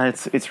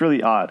it's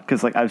really odd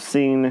because like I've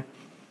seen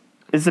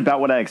It's about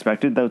what I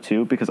expected though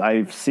too, because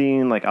I've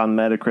seen like on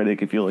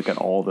Metacritic, if you look at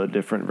all the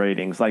different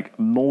ratings, like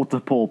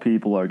multiple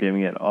people are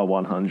giving it a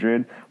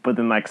 100, but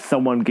then like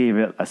someone gave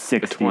it a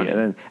 60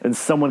 and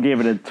someone gave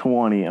it a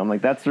 20. I'm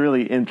like, that's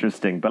really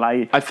interesting, but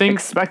I think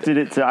expected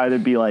it to either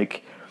be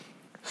like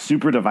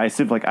super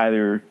divisive, like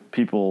either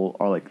people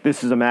are like,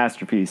 this is a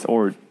masterpiece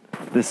or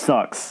this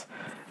sucks.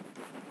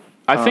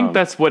 I think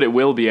that's what it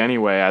will be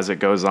anyway, as it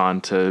goes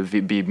on to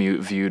be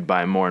viewed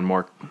by more and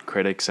more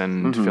critics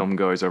and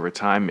filmgoers over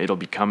time. It'll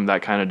become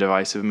that kind of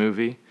divisive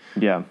movie.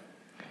 Yeah.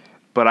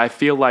 But I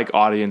feel like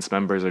audience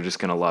members are just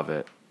going to love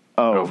it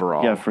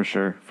overall. Yeah, for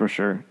sure, for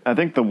sure. I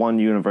think the one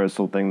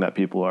universal thing that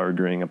people are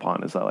agreeing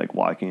upon is that like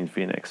Joaquin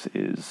Phoenix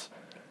is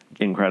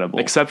incredible.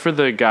 Except for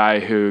the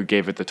guy who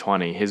gave it the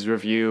 20. His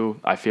review,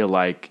 I feel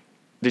like...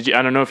 I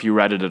don't know if you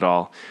read it at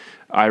all.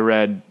 I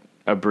read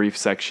a brief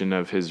section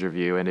of his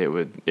review, and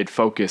it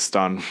focused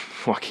on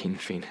Joaquin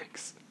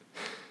Phoenix.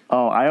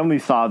 Oh, I only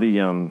saw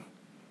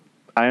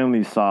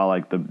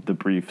like the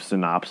brief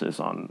synopsis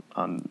on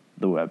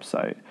the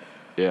website.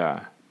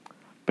 Yeah.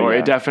 But or yeah.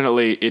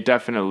 It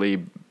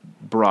definitely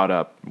brought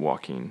up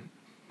Joaquin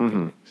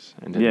Phoenix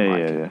and didn't like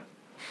it.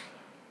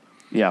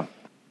 Yeah.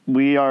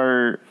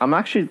 I'm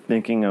actually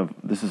thinking of,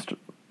 this is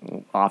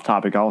off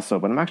topic also,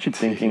 but I'm actually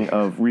thinking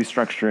of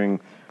restructuring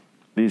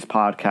these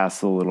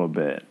podcasts a little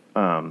bit.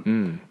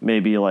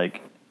 Maybe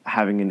like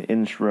having an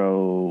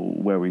intro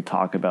where we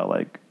talk about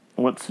like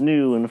what's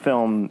new in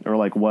film, or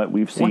like what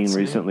we've seen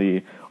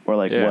recently, or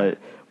like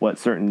what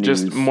certain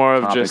news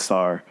topics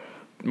are.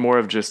 More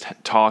of just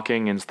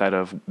talking instead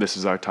of this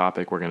is our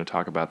topic, we're going to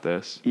talk about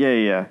this.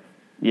 Yeah.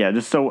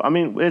 Just so, I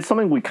mean, it's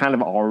something we kind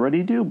of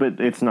already do, but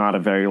it's not a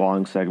very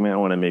long segment. I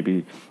want to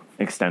maybe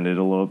extend it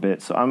a little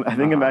bit. So I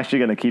think I'm actually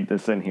going to keep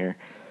this in here.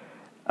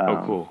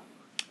 Cool.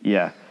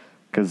 Yeah.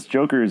 Because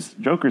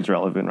Joker's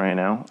relevant right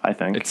now, I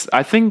think.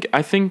 I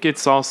think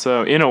it's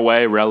also in a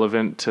way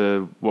relevant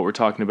to what we're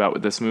talking about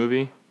with this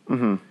movie.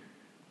 Mm-hmm.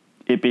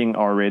 It being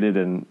R-rated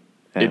and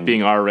it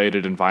being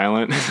R-rated and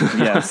violent.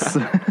 Yes.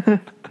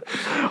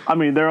 I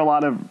mean, there are a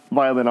lot of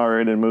violent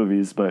R-rated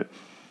movies, but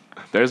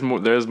there's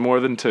more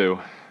than two.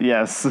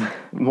 Yes,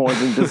 more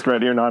than just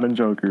Ready or Not and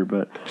Joker,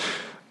 but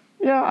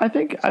yeah, I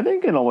think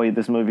in a way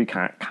this movie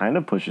kind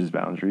of pushes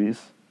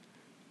boundaries.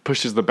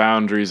 Pushes the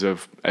boundaries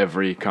of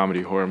every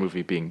comedy horror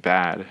movie being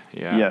bad.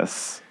 Yeah.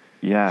 Yes.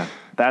 Yeah.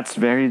 That's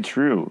very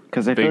true.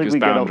 Because I feel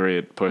like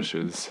it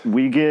pushes.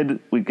 We get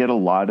a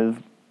lot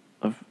of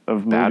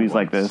movies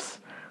like this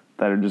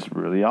that are just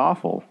really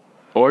awful,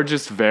 or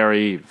just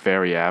very,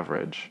 very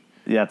average.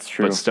 That's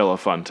true. But still a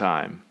fun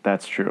time.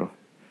 That's true.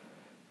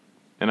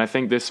 And I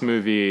think this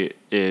movie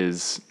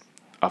is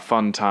a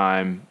fun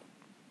time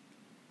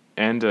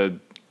and a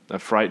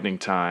frightening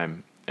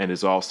time, and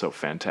is also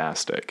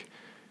fantastic.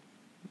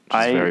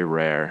 Which is very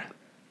rare.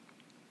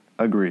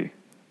 Agree.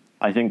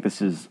 I think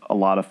this is a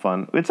lot of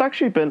fun. It's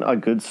actually been a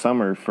good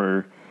summer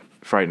for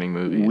frightening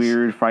movies.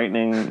 Weird,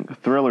 frightening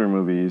thriller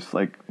movies.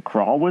 Like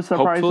Crawl was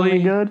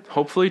surprisingly good.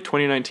 Hopefully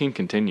 2019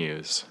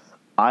 continues.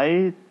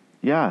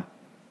 Yeah.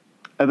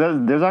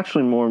 There's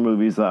actually more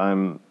movies that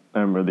I'm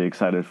really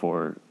excited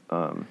for.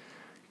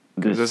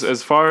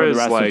 As far as the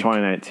rest like of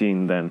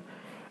 2019 than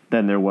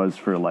there was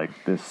for like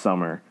this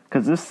summer.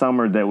 Because this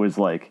summer there was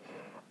like,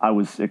 I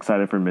was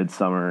excited for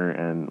Midsommar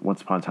and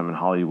Once Upon a Time in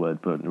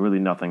Hollywood, but really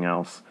nothing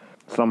else.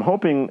 So I'm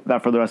hoping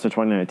that for the rest of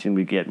 2019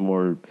 we get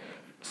more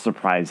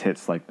surprise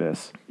hits like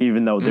this.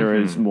 Even though there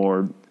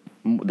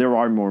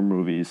are more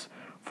movies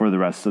for the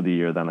rest of the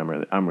year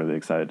that I'm really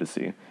excited to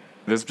see.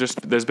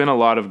 There's been a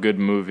lot of good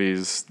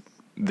movies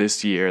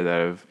this year that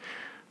have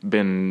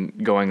been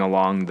going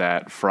along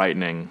that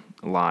frightening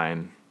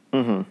line.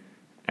 Mm-hmm.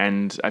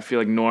 And I feel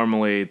like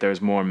normally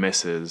there's more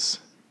misses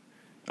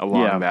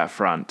along that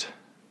front.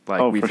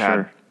 Like we've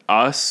had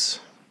Us.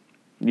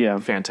 Yeah.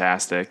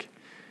 Fantastic.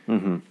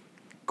 Mm-hmm.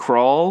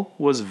 Crawl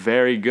was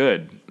very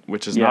good,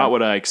 which is not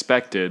what I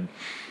expected.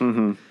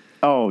 Mm-hmm.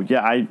 Oh,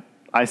 yeah.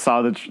 I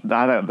saw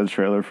the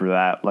trailer for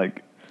that.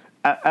 Like,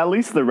 at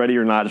least the Ready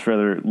or Not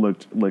trailer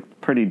looked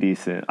pretty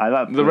decent. I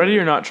thought the Ready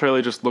or Not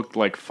trailer just looked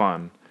like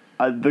fun.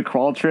 The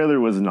Crawl trailer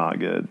was not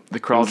good. The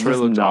Crawl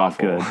trailer looked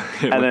awful.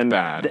 It looked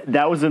bad.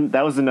 That was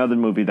another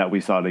movie that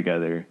we saw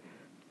together.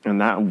 And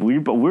that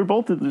we're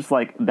both just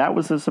like, that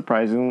was a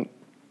surprising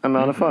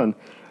amount of fun.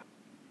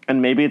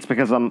 And maybe it's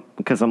because I'm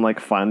like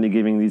finally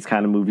giving these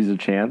kind of movies a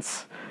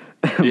chance.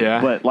 Yeah.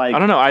 But like, I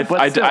don't know.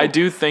 I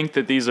do think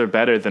that these are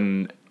better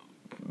than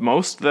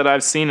most that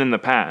I've seen in the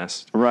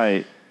past.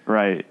 Right.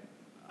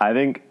 I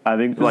think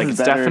this like is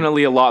it's better.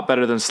 Definitely a lot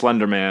better than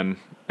Slender Man.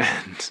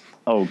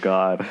 Oh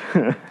God.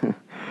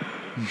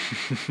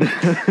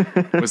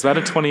 Was that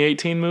a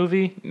 2018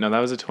 movie? No, that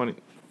was a 20.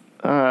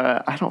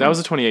 I don't. That was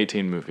a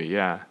 2018 movie.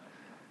 Yeah.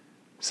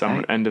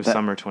 End of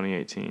summer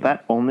 2018.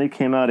 That only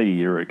came out a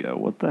year ago.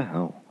 What the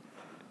hell?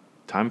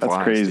 Time flies.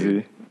 That's crazy.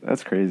 Dude.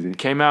 That's crazy.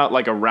 Came out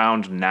like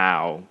around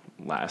now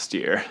last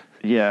year.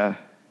 Yeah.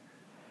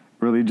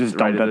 Really just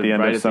dumped at the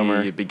end of summer.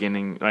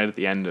 Right at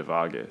the end of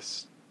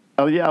August.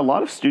 Oh yeah, a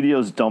lot of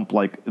studios dump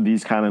like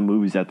these kind of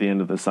movies at the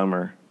end of the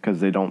summer. because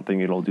they don't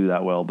think it'll do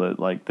that well. But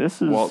like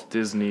this is Walt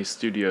Disney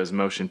Studios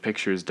Motion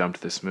Pictures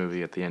dumped this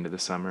movie at the end of the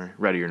summer.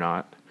 Ready or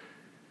Not.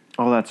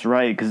 Oh, that's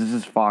right, because this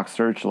is Fox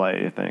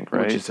Searchlight, I think,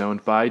 right? Which is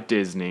owned by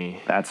Disney.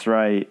 That's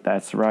right.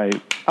 That's right.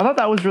 I thought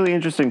that was really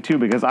interesting too,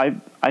 because I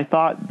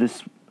thought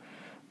this,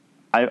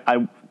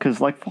 because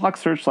like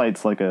Fox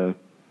Searchlight's like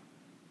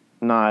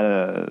not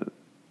a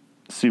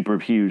super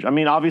huge. I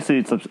mean, obviously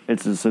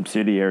it's a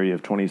subsidiary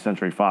of 20th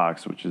Century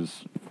Fox, which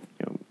is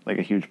like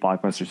a huge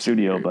blockbuster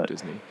studio, but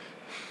Disney.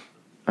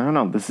 I don't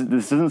know. This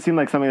doesn't seem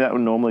like something that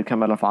would normally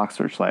come out of Fox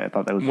Searchlight. I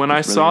thought that was When I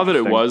really saw that it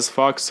interesting. was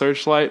Fox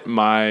Searchlight,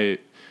 my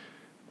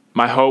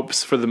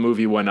hopes for the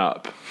movie went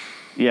up.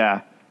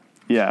 Yeah,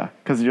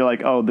 because you're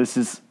like, oh, this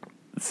is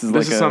This is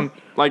it's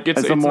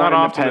a more not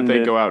often that they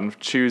independent- go out and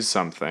choose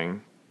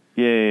something.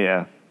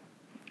 Yeah.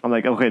 I'm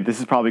like, okay, this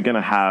is probably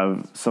gonna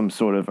have some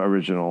sort of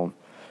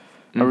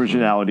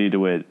originality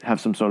to it, have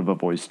some sort of a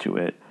voice to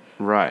it.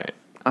 Right.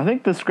 I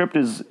think the script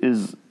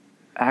is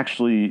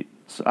actually,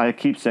 I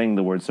keep saying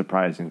the word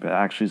surprising, but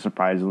actually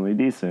surprisingly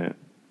decent.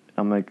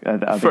 I'm like, I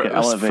think it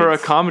elevates. For a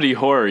comedy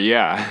horror,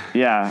 yeah.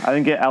 Yeah, I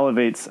think it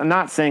elevates. I'm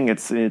not saying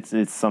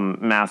it's some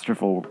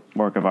masterful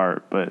work of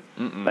art, but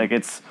like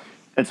it's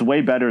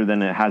way better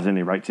than it has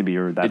any right to be,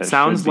 or that it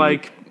sounds should be,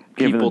 like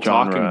given people the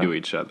genre. talking to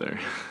each other.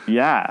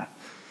 Yeah,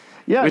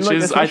 Which and,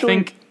 is, I especially-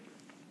 think,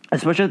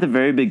 especially at the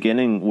very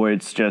beginning where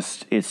it's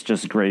just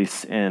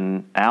Grace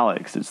and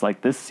Alex. It's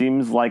like, this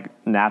seems like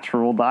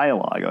natural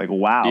dialogue. Like,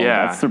 wow,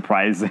 Yeah. that's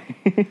surprising.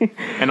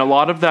 and a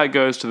lot of that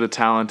goes to the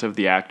talent of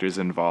the actors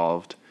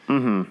involved.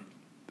 Mm-hmm.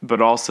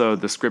 But also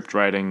the script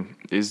writing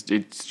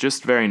it's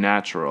just very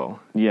natural.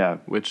 Yeah,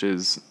 Which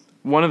is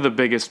one of the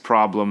biggest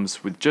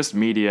problems with just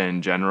media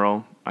in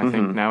general, I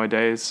think,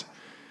 nowadays.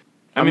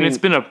 I mean, it's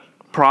been a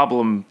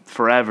problem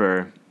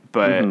forever,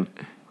 but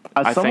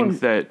I think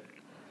that...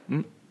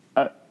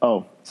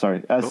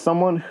 As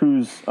someone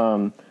who's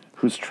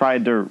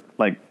tried to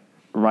like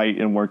write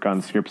and work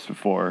on scripts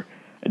before,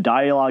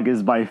 dialogue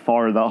is by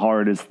far the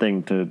hardest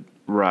thing to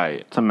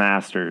Right.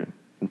 master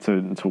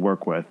and to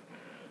work with.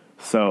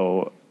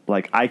 So,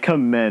 like, I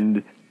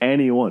commend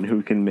anyone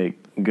who can make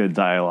good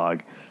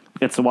dialogue.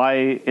 It's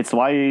why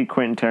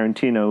Quentin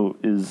Tarantino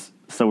is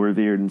so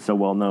revered and so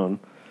well known,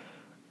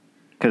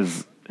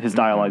 because his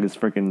dialogue is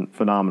freaking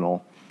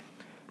phenomenal.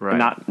 Right.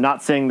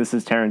 Not saying this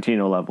is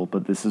Tarantino level,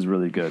 but this is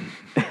really good.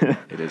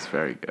 It is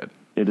very good.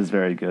 It is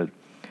very good.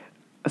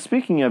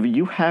 Speaking of,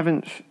 you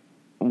haven't.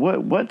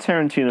 What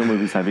Tarantino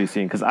movies have you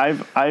seen? Because I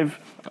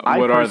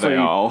What are they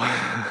all?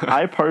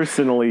 I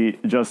personally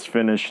just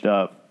finished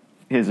up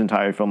his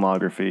entire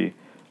filmography.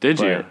 Did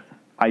but you?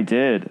 I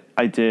did.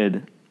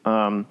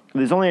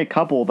 There's only a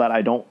couple that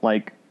I don't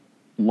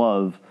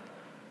love.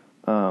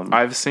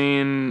 I've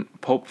seen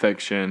Pulp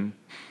Fiction,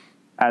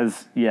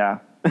 As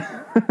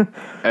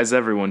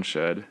everyone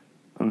should.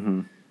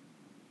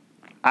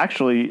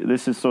 actually,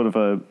 this is sort of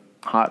a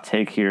hot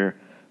take here.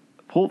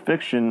 Pulp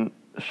Fiction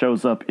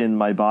shows up in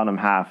my bottom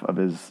half of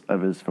his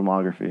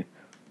filmography.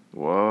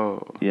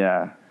 Whoa.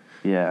 Yeah.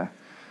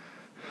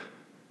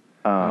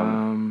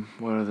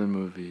 What other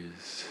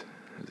movies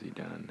has he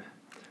done?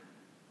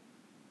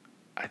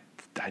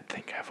 I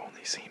think I've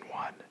only seen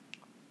one.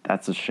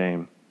 That's a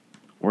shame.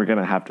 We're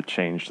gonna have to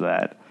change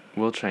that.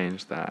 We'll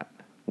change that.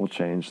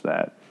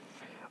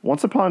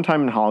 Once Upon a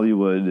Time in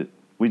Hollywood,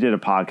 we did a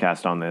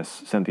podcast on this,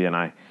 Cynthia and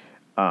I.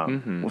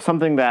 Was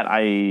something that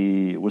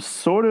I was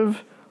sort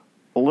of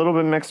a little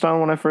bit mixed on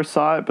when I first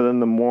saw it, but then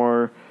the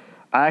more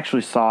I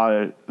actually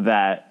saw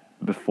that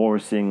before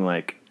seeing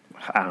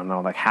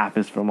half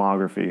his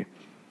filmography.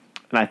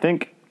 And I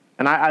think,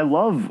 and I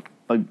love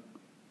a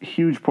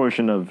huge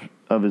portion of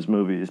his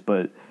movies,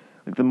 but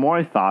like the more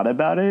I thought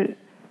about it,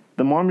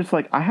 the more I'm just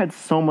like, I had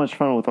so much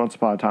fun with Once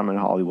Upon a Time in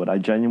Hollywood. I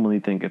genuinely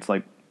think it's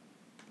like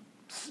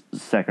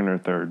second or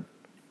third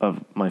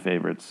of my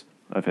favorites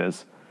of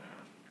his.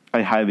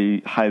 I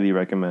highly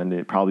recommend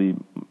it. Probably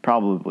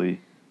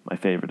my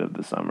favorite of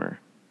the summer,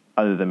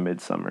 other than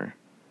Midsummer.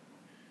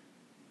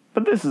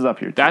 But this is up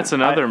here too. That's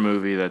another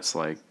movie that's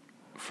like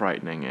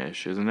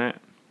frightening-ish, isn't it?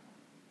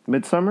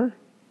 Midsummer?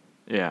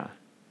 Yeah.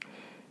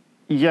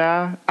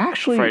 Yeah,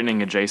 actually,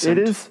 Frightening adjacent.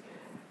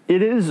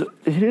 It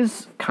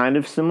is kind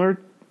of similar.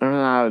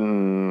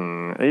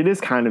 It is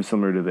kind of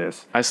similar to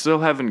this. I still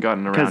haven't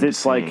gotten around to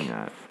seeing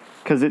that.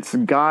 Because it's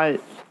got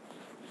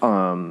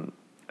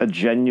a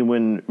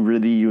genuine,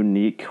 really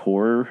unique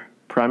horror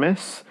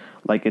premise.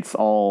 Like it's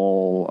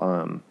all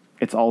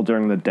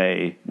during the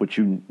day, which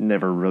you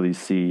never really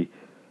see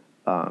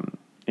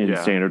in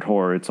standard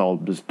horror. It's all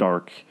just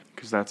dark.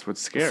 Because that's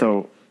what's scary.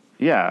 So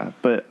yeah,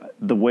 but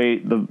the way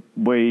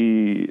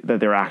that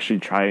they're actually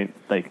trying,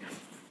 like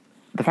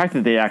the fact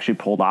that they actually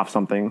pulled off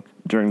something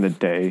during the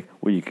day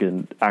where you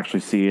can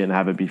actually see it and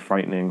have it be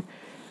frightening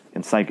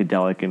and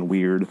psychedelic and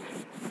weird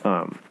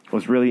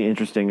was really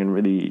interesting and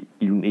really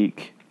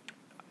unique.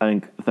 I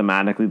think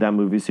thematically that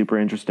movie's super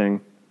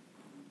interesting.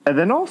 And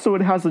then also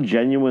it has a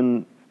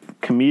genuine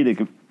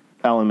comedic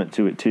element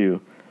to it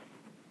too.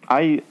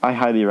 I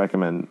highly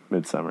recommend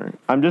Midsummer.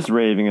 I'm just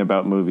raving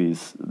about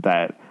movies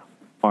that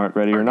aren't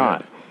ready or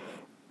not.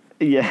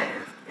 Yeah,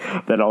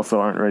 that also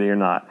aren't ready or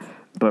not.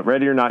 But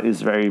Ready or Not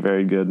is very,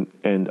 very good,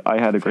 and I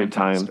had a great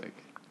time.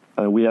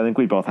 I think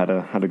we both had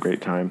a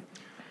great time.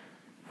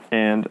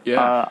 And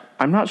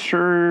I'm not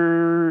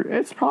sure,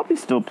 it's probably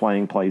still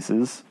playing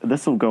places.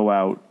 This will go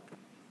out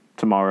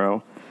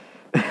tomorrow.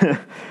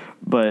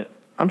 But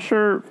I'm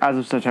sure as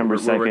of September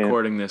 2nd. We're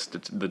recording this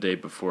the day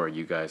before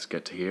you guys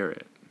get to hear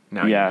it.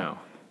 Now you know.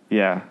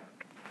 Yeah.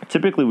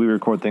 Typically we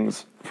record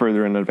things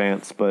further in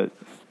advance, but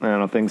I don't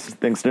know, things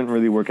didn't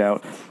really work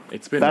out.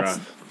 It's been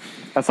rough.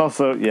 That's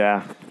also,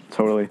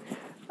 totally.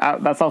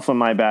 That's also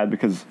my bad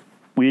because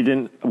we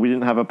didn't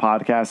have a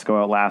podcast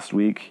go out last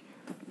week.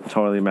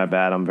 Totally my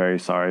bad. I'm very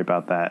sorry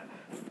about that.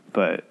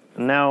 But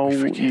now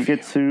you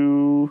get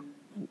to,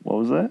 what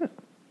was that?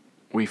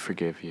 We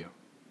forgive you.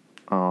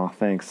 Oh,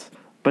 thanks.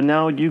 But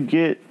now you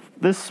get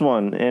this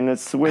one, and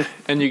it's with...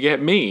 And you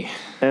get me.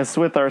 And it's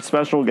with our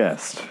special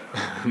guest.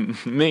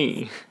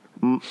 Me.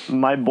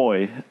 My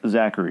boy,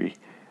 Zachary.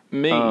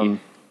 Me.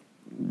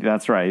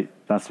 That's right.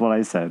 That's what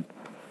I said.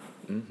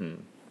 Mm-hmm.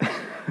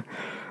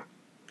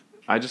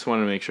 I just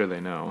want to make sure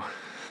they know.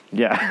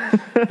 Yeah.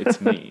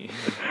 It's me.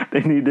 They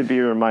need to be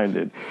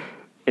reminded.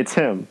 It's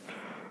him.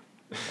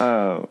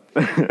 No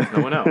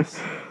one else.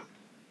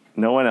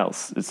 No one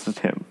else. It's just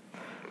him.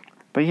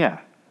 But yeah.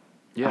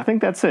 I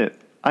think that's it.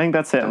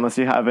 Unless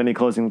you have any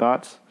closing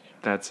thoughts.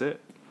 That's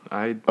it.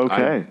 I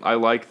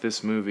like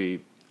this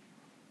movie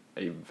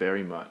a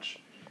very much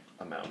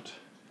amount.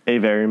 A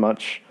very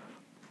much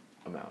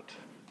amount.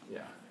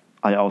 Yeah.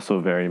 I also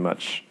very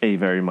much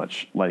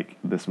like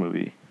this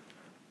movie.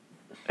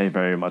 A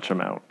very much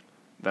amount.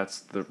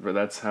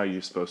 That's how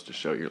you're supposed to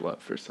show your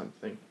love for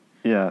something.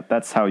 Yeah,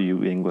 that's how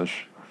you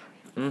English.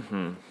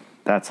 Mm-hmm.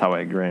 That's how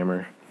I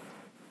grammar.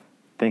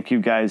 Thank you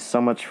guys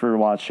so much for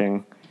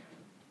watching.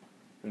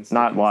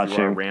 Not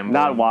watching.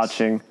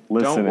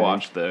 Listening. Don't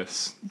watch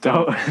this.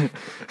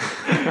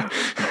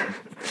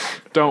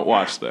 Don't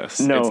watch this.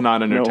 No, it's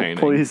not entertaining.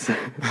 No,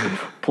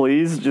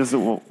 please just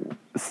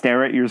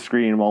stare at your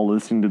screen while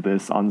listening to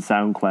this on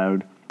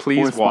SoundCloud.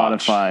 Please or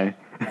Spotify.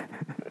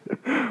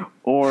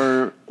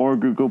 or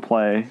Google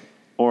Play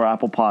or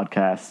Apple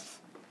Podcasts.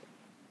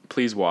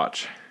 Please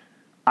watch.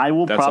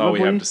 That's all we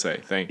have to say.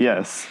 Thank you.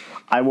 Yes.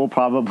 I will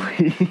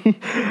probably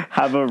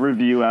have a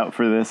review out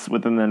for this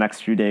within the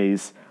next few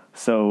days.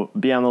 So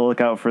be on the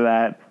lookout for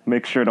that.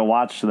 Make sure to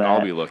watch that.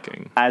 I'll be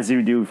looking. As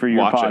you do for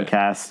your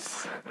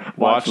podcasts.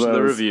 Watch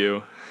the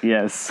review.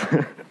 Yes.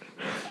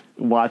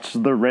 Watch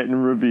the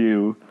written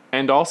review.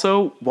 And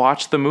also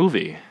watch the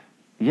movie.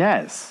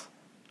 Yes.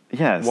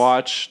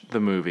 Watch the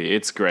movie.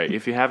 It's great.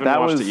 If you haven't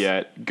watched it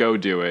yet, go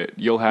do it.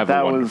 You'll have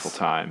a wonderful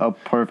time. A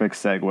perfect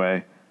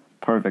segue.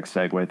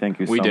 Thank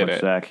you so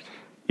much, Zach.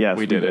 Yes,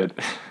 we did it.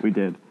 We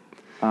did.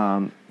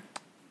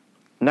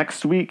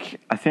 Next week,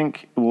 I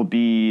think will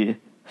be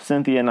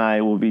Cynthia and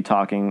I will be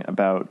talking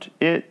about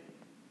it.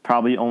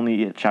 Probably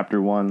only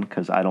chapter 1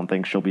 because I don't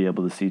think she'll be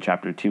able to see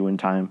chapter 2 in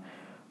time.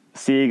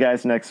 See you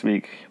guys next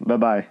week.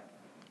 Bye-bye.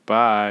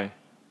 Bye.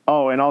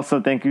 Oh, and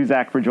also thank you,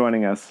 Zach, for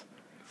joining us.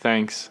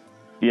 Thanks.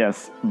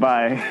 Yes.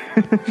 Bye.